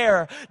stay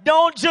there.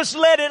 Don't just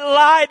let it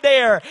lie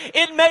there.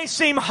 It may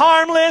seem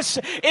harmless.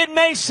 It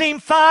may seem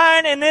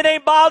fine and it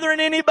ain't bothering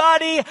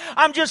anybody.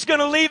 I'm just going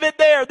to leave it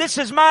there. This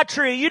is my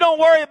tree. You don't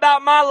worry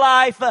about my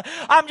life.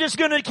 I'm just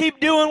going to keep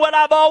doing what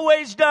I've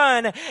always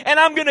done and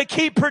I'm going to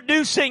keep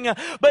producing.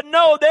 But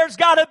no, there's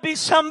got to be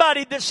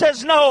somebody that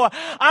says, no,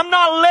 I'm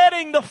not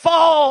letting the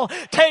fall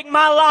take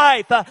my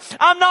life.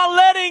 I'm not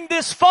letting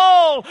this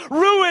fall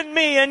ruin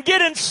me and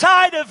get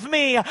inside of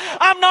me.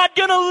 I'm not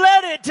going to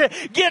let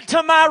it get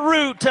to my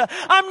root.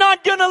 I'm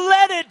not going to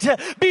let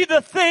it be the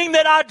thing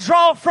that I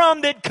draw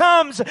from that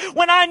comes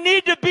when I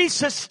need to be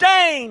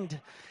sustained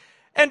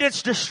and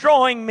it's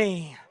destroying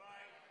me.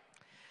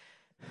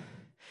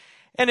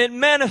 And it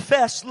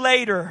manifests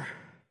later,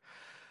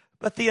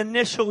 but the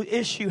initial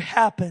issue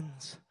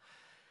happens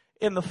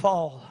in the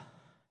fall.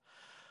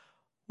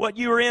 What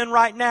you are in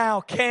right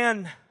now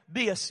can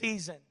be a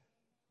season.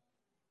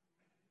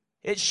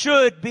 It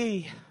should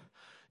be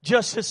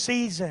just a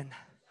season,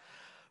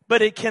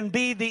 but it can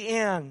be the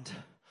end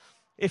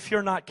if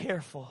you're not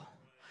careful.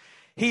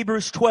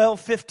 Hebrews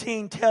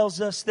 12:15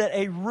 tells us that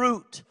a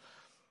root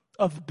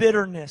of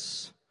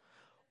bitterness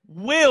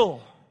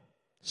will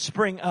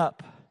spring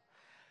up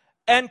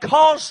and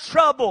cause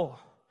trouble,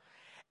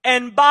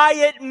 and by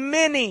it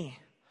many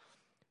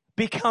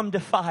become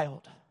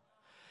defiled.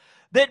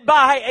 That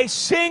by a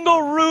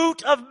single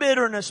root of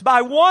bitterness,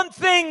 by one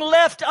thing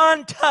left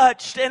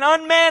untouched and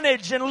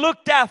unmanaged and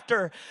looked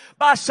after,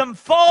 by some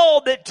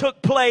fall that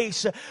took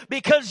place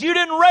because you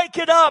didn't rake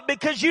it up,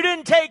 because you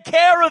didn't take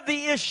care of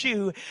the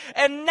issue.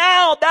 And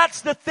now that's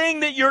the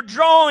thing that you're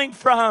drawing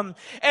from.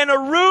 And a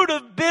root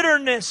of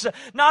bitterness,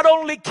 not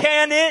only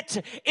can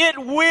it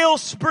will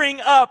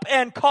spring up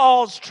and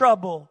cause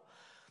trouble.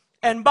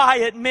 And by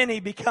it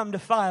many become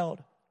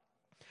defiled.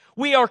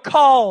 We are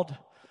called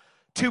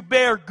to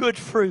bear good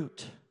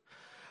fruit.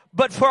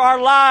 But for our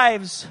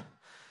lives,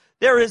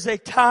 there is a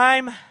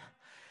time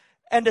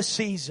and a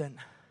season.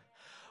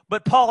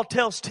 But Paul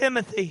tells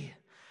Timothy,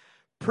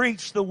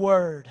 preach the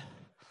word.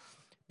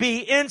 Be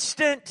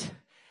instant,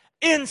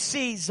 in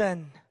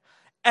season,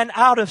 and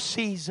out of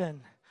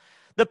season.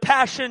 The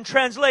Passion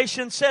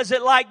Translation says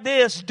it like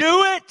this: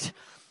 do it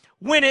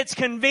when it's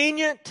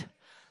convenient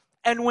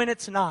and when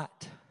it's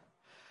not.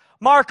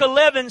 Mark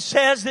 11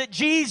 says that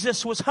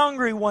Jesus was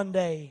hungry one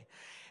day.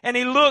 And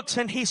he looks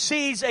and he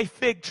sees a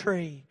fig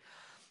tree.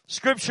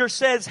 Scripture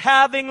says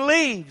having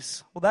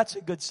leaves. Well, that's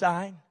a good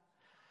sign.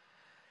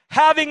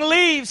 Having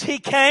leaves, he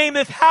came,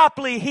 if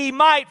haply he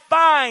might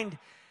find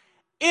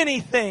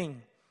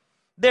anything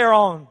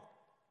thereon.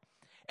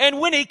 And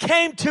when he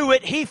came to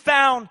it, he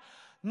found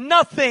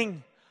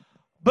nothing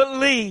but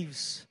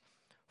leaves.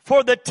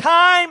 For the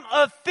time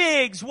of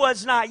figs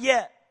was not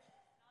yet.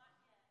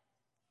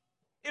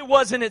 It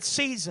wasn't its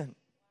season.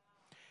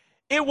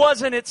 It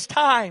wasn't its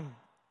time.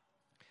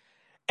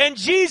 And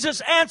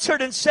Jesus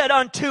answered and said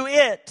unto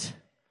it,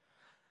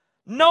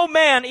 No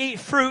man eat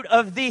fruit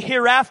of thee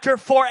hereafter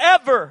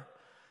forever.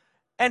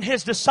 And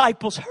his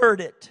disciples heard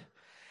it.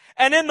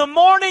 And in the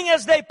morning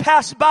as they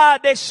passed by,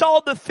 they saw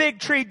the fig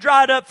tree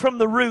dried up from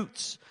the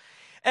roots.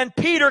 And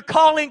Peter,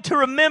 calling to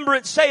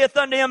remembrance, saith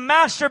unto him,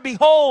 Master,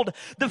 behold,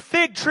 the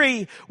fig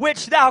tree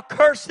which thou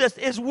cursedest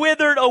is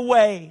withered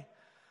away.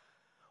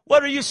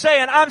 What are you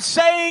saying? I'm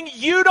saying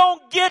you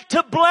don't get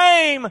to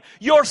blame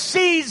your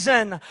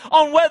season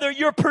on whether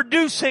you're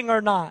producing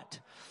or not.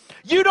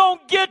 You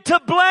don't get to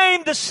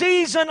blame the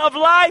season of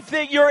life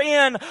that you're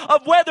in,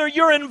 of whether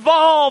you're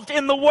involved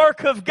in the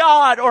work of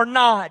God or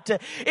not.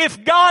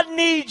 If God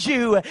needs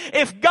you,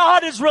 if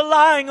God is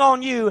relying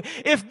on you,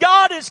 if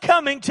God is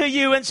coming to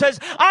you and says,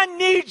 I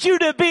need you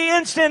to be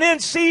instant in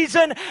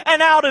season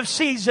and out of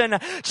season.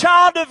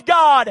 Child of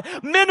God,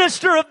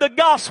 minister of the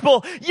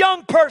gospel,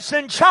 young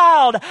person,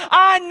 child,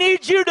 I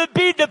need you to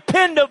be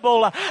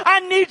dependable. I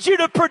need you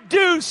to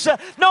produce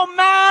no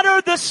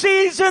matter the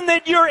season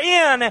that you're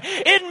in.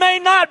 It may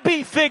not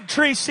be fig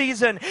tree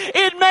season.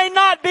 It may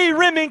not be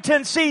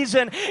Remington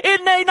season.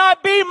 It may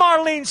not be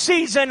Marlene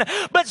season,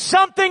 but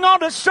something ought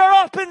to stir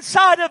up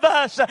inside of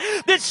us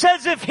that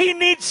says if he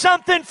needs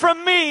something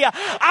from me,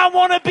 I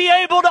want to be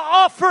able to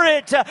offer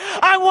it.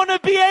 I want to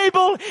be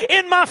able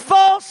in my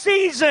fall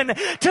season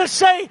to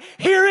say,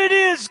 here it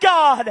is,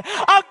 God.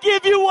 I'll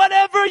give you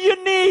whatever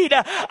you need.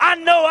 I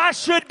know I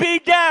should be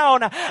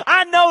down.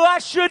 I know I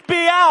should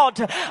be out.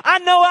 I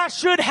know I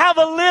should have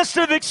a list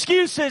of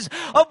excuses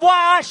of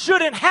why I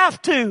shouldn't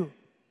have to.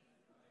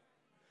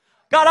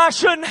 God, I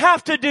shouldn't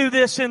have to do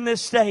this in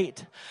this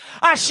state.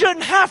 I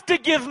shouldn't have to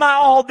give my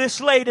all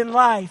this late in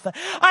life.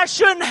 I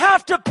shouldn't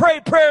have to pray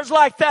prayers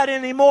like that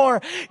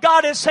anymore.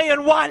 God is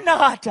saying, why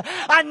not?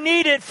 I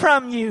need it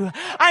from you.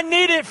 I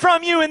need it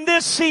from you in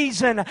this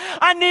season.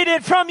 I need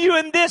it from you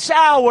in this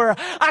hour.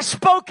 I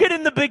spoke it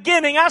in the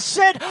beginning. I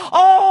set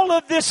all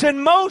of this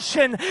in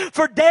motion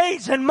for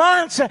days and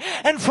months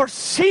and for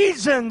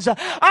seasons.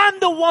 I'm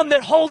the one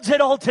that holds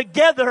it all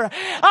together.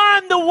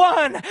 I'm the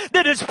one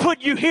that has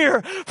put you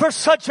here for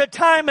such a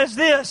time as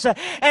this.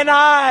 And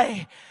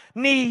I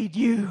need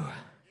you.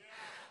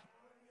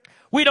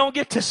 We don't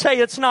get to say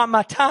it's not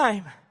my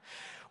time.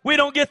 We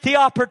don't get the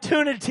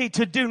opportunity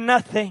to do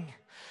nothing.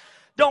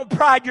 Don't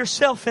pride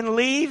yourself in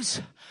leaves.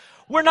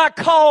 We're not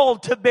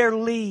called to bear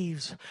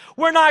leaves.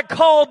 We're not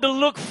called to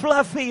look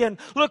fluffy and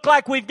look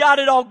like we've got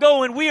it all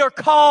going. We are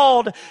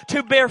called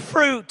to bear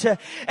fruit.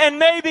 And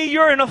maybe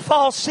you're in a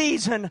fall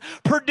season.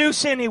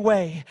 Produce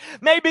anyway.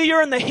 Maybe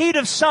you're in the heat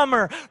of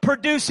summer.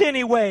 Produce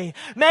anyway.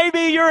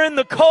 Maybe you're in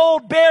the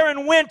cold,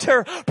 barren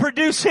winter.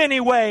 Produce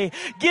anyway.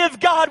 Give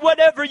God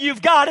whatever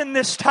you've got in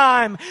this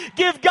time.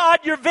 Give God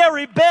your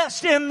very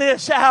best in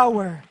this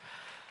hour.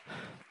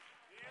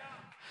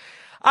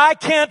 I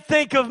can't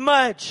think of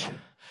much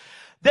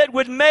that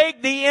would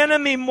make the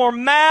enemy more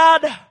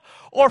mad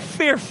or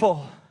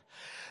fearful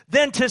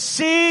than to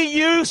see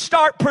you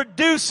start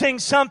producing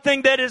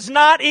something that is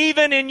not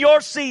even in your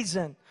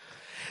season.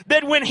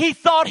 That when he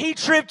thought he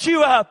tripped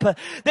you up,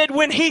 that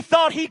when he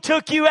thought he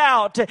took you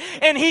out,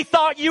 and he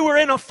thought you were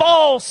in a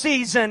fall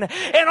season,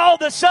 and all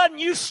of a sudden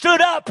you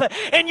stood up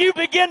and you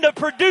began to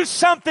produce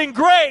something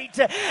great,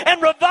 and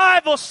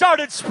revival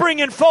started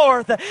springing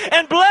forth,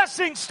 and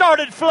blessings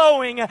started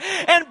flowing,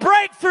 and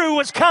breakthrough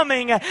was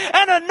coming, and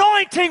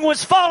anointing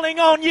was falling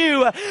on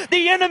you.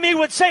 The enemy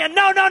would say,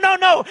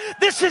 no,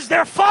 this is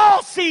their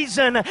fall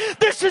season.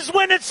 This is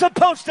when it's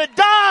supposed to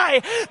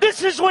die.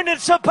 This is when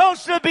it's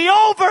supposed to be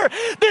over.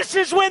 This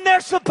is when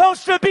they're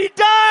supposed to be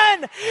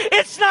done.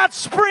 It's not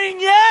spring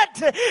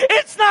yet.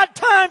 It's not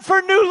time for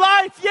new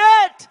life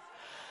yet.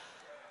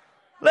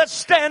 Let's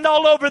stand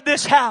all over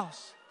this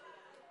house.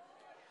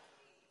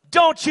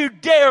 Don't you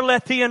dare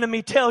let the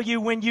enemy tell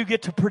you when you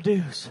get to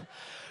produce.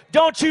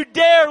 Don't you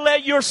dare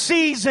let your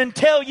season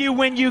tell you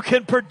when you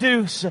can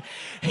produce.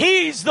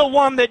 He's the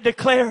one that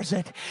declares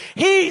it.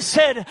 He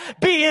said,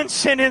 be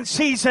instant in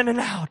season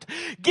and out.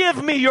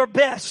 Give me your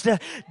best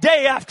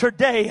day after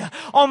day.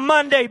 On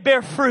Monday,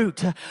 bear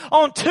fruit.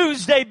 On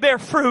Tuesday, bear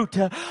fruit.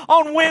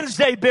 On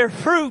Wednesday, bear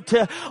fruit.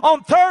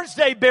 On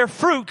Thursday, bear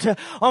fruit.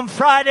 On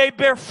Friday,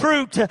 bear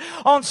fruit.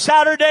 On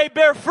Saturday,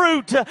 bear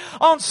fruit.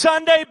 On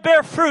Sunday,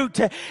 bear fruit.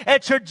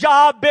 At your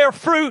job, bear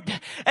fruit.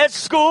 At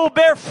school,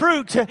 bear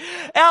fruit.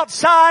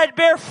 Outside,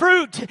 bear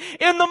fruit.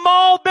 In the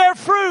mall, bear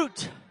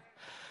fruit.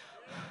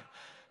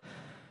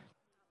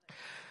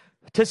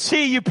 To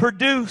see you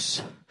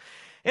produce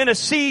in a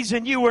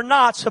season you were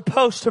not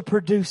supposed to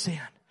produce in.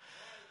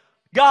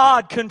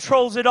 God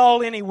controls it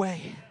all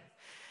anyway.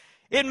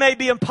 It may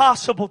be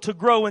impossible to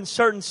grow in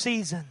certain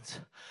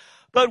seasons,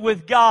 but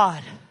with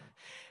God,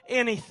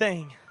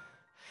 anything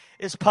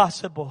is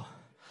possible.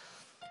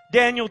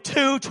 Daniel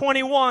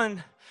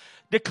 2:21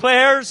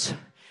 declares,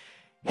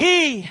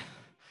 He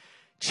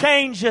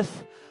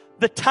changeth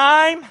the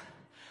time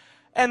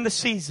and the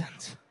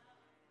seasons.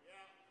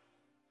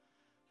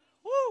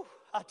 Woo!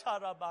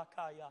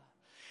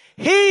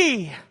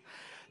 He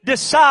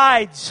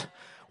decides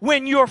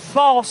when your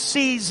fall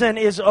season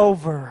is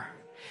over.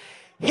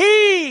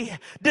 He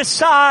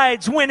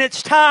decides when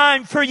it's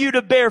time for you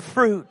to bear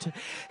fruit.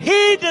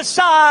 He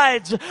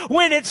decides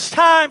when it's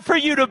time for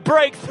you to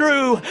break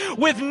through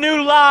with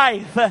new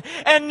life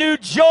and new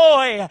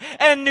joy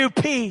and new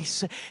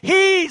peace.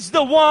 He's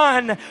the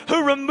one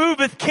who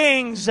removeth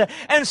kings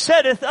and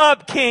setteth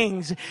up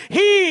kings.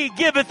 He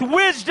giveth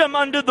wisdom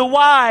unto the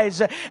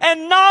wise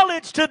and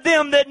knowledge to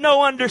them that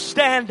know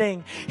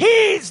understanding.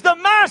 He's the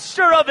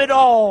master of it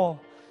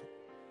all.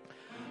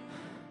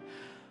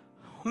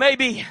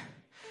 Maybe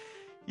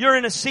you're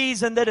in a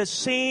season that has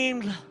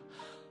seemed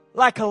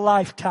like a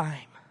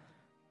lifetime.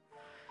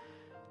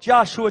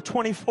 Joshua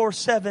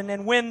 24:7,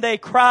 and when they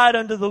cried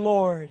unto the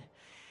Lord,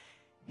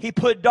 He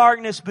put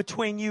darkness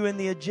between you and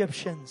the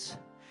Egyptians,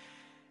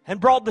 and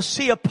brought the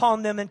sea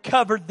upon them and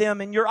covered them.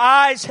 And your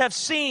eyes have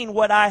seen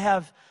what I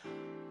have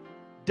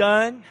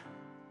done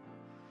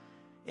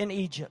in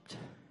Egypt.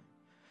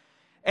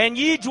 And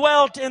ye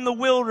dwelt in the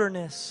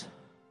wilderness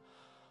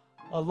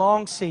a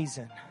long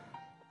season.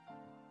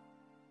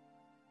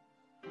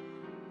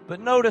 But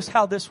notice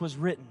how this was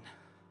written.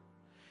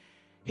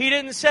 He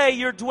didn't say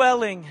you're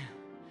dwelling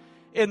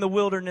in the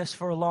wilderness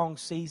for a long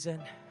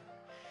season.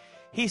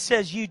 He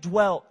says you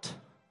dwelt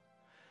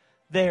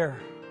there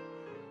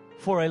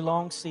for a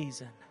long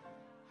season.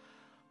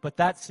 But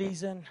that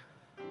season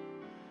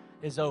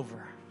is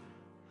over.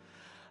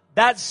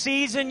 That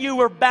season you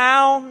were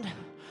bound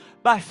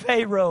by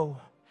Pharaoh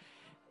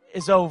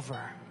is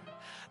over.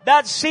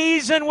 That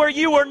season where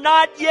you were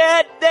not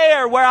yet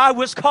there where I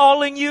was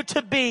calling you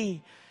to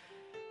be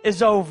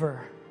is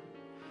over.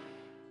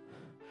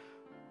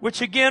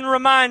 Which again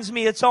reminds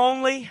me, it's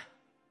only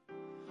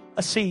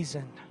a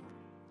season.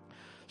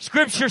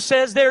 Scripture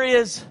says there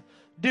is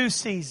due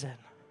season.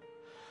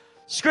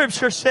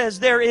 Scripture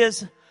says there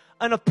is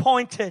an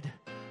appointed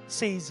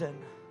season.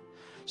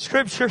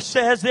 Scripture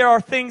says there are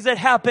things that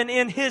happen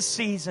in His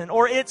season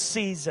or its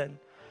season.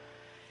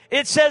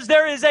 It says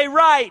there is a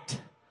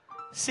right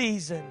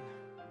season.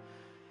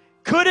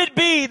 Could it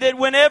be that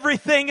when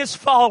everything is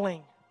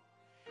falling,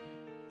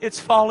 it's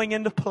falling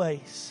into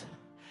place.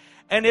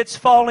 And it's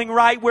falling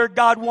right where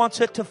God wants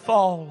it to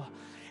fall.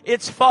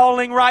 It's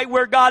falling right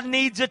where God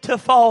needs it to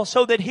fall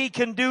so that He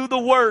can do the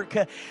work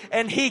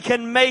and He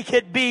can make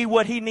it be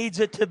what He needs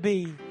it to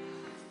be.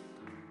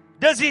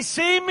 Does He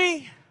see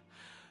me?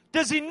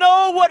 Does He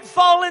know what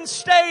fallen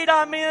state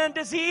I'm in?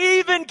 Does He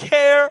even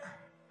care?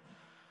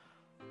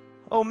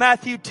 Oh,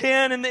 Matthew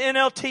 10 in the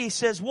NLT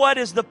says, what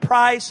is the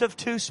price of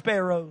 2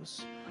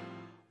 sparrows?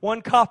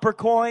 1 copper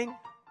coin.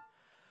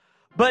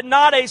 But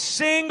not a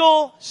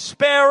single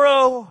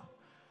sparrow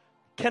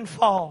can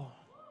fall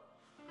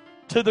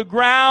to the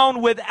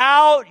ground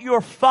without your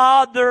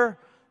Father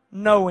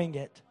knowing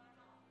it.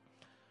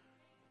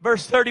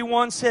 Verse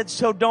 31 said,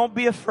 so don't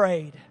be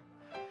afraid.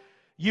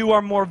 You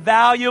are more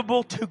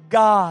valuable to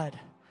God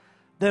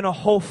than a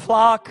whole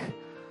flock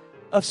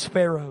of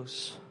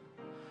sparrows.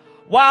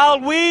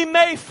 While we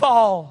may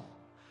fall,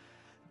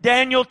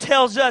 Daniel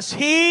tells us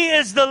He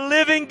is the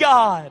living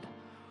God,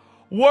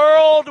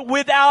 world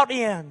without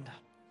end.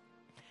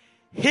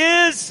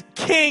 His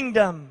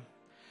kingdom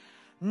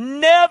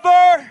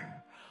never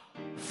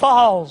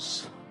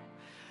falls.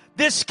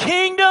 This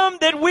kingdom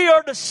that we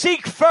are to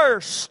seek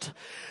first.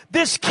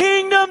 This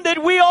kingdom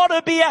that we ought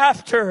to be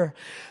after.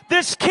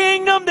 This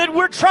kingdom that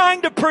we're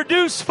trying to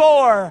produce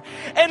for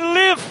and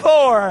live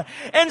for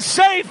and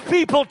save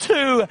people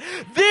to.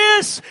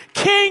 This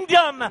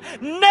kingdom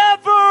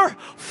never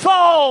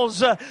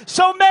falls.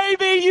 So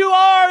maybe you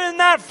are in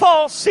that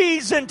fall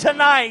season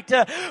tonight,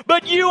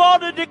 but you ought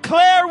to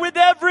declare with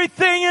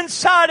everything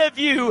inside of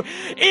you,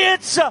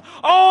 it's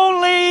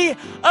only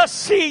a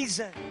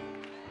season.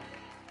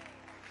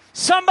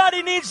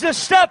 Somebody needs to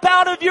step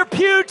out of your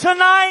pew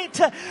tonight.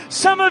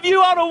 Some of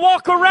you ought to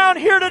walk around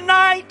here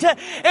tonight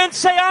and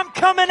say, I'm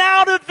coming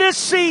out of this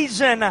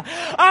season.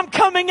 I'm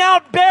coming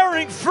out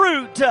bearing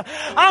fruit.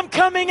 I'm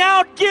coming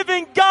out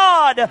giving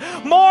God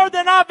more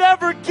than I've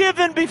ever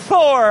given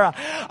before.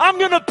 I'm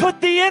going to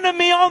put the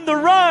enemy on the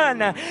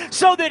run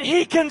so that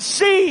he can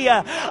see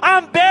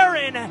I'm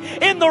bearing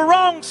in the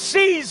wrong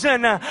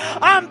season.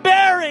 I'm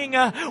bearing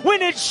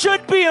when it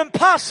should be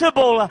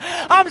impossible.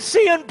 I'm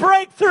seeing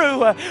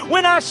breakthrough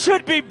when I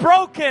should be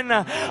broken.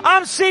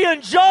 I'm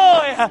seeing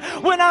joy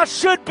when I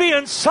should be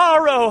in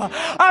sorrow.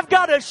 I've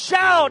got to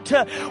shout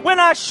when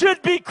I should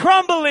be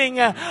crumbling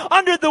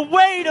under the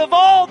weight of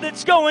all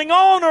that's going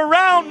on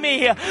around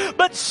me.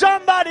 But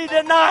somebody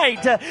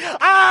tonight,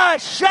 I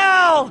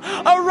shall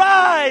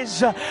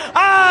arise.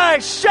 I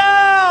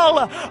shall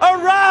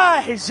arise.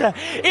 realize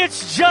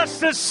it's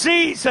just a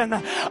season.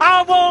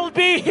 I won't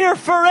be here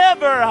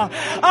forever.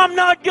 I'm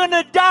not going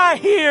to die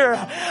here.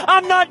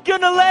 I'm not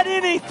going to let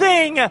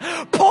anything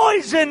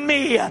poison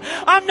me.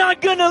 I'm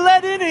not going to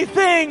let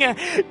anything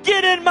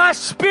get in my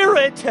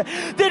spirit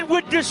that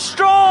would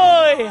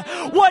destroy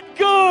what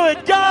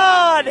good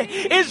God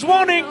is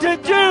wanting to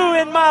do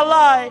in my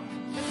life.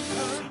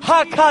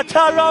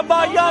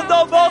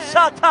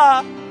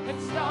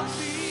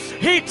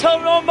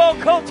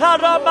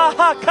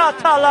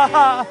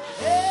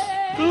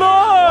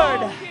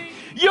 Lord,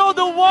 you're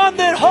the one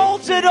that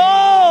holds it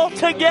all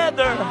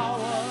together.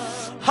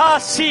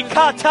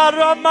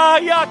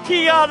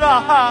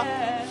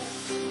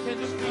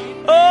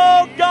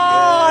 Oh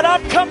God,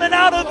 I'm coming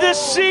out of this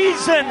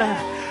season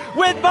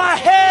with my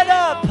head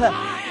up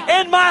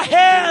and my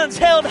hands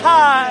held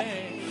high.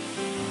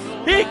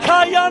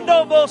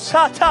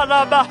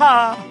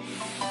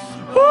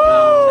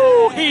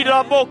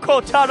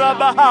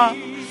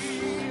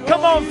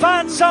 Come on,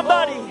 find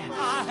somebody.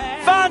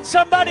 Find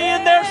somebody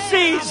in their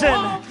season.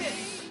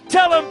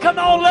 Tell them, come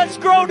on, let's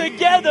grow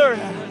together.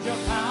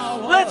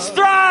 Let's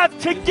thrive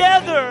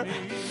together.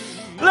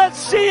 Let's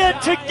see it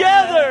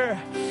together.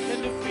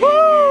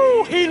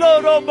 Woo!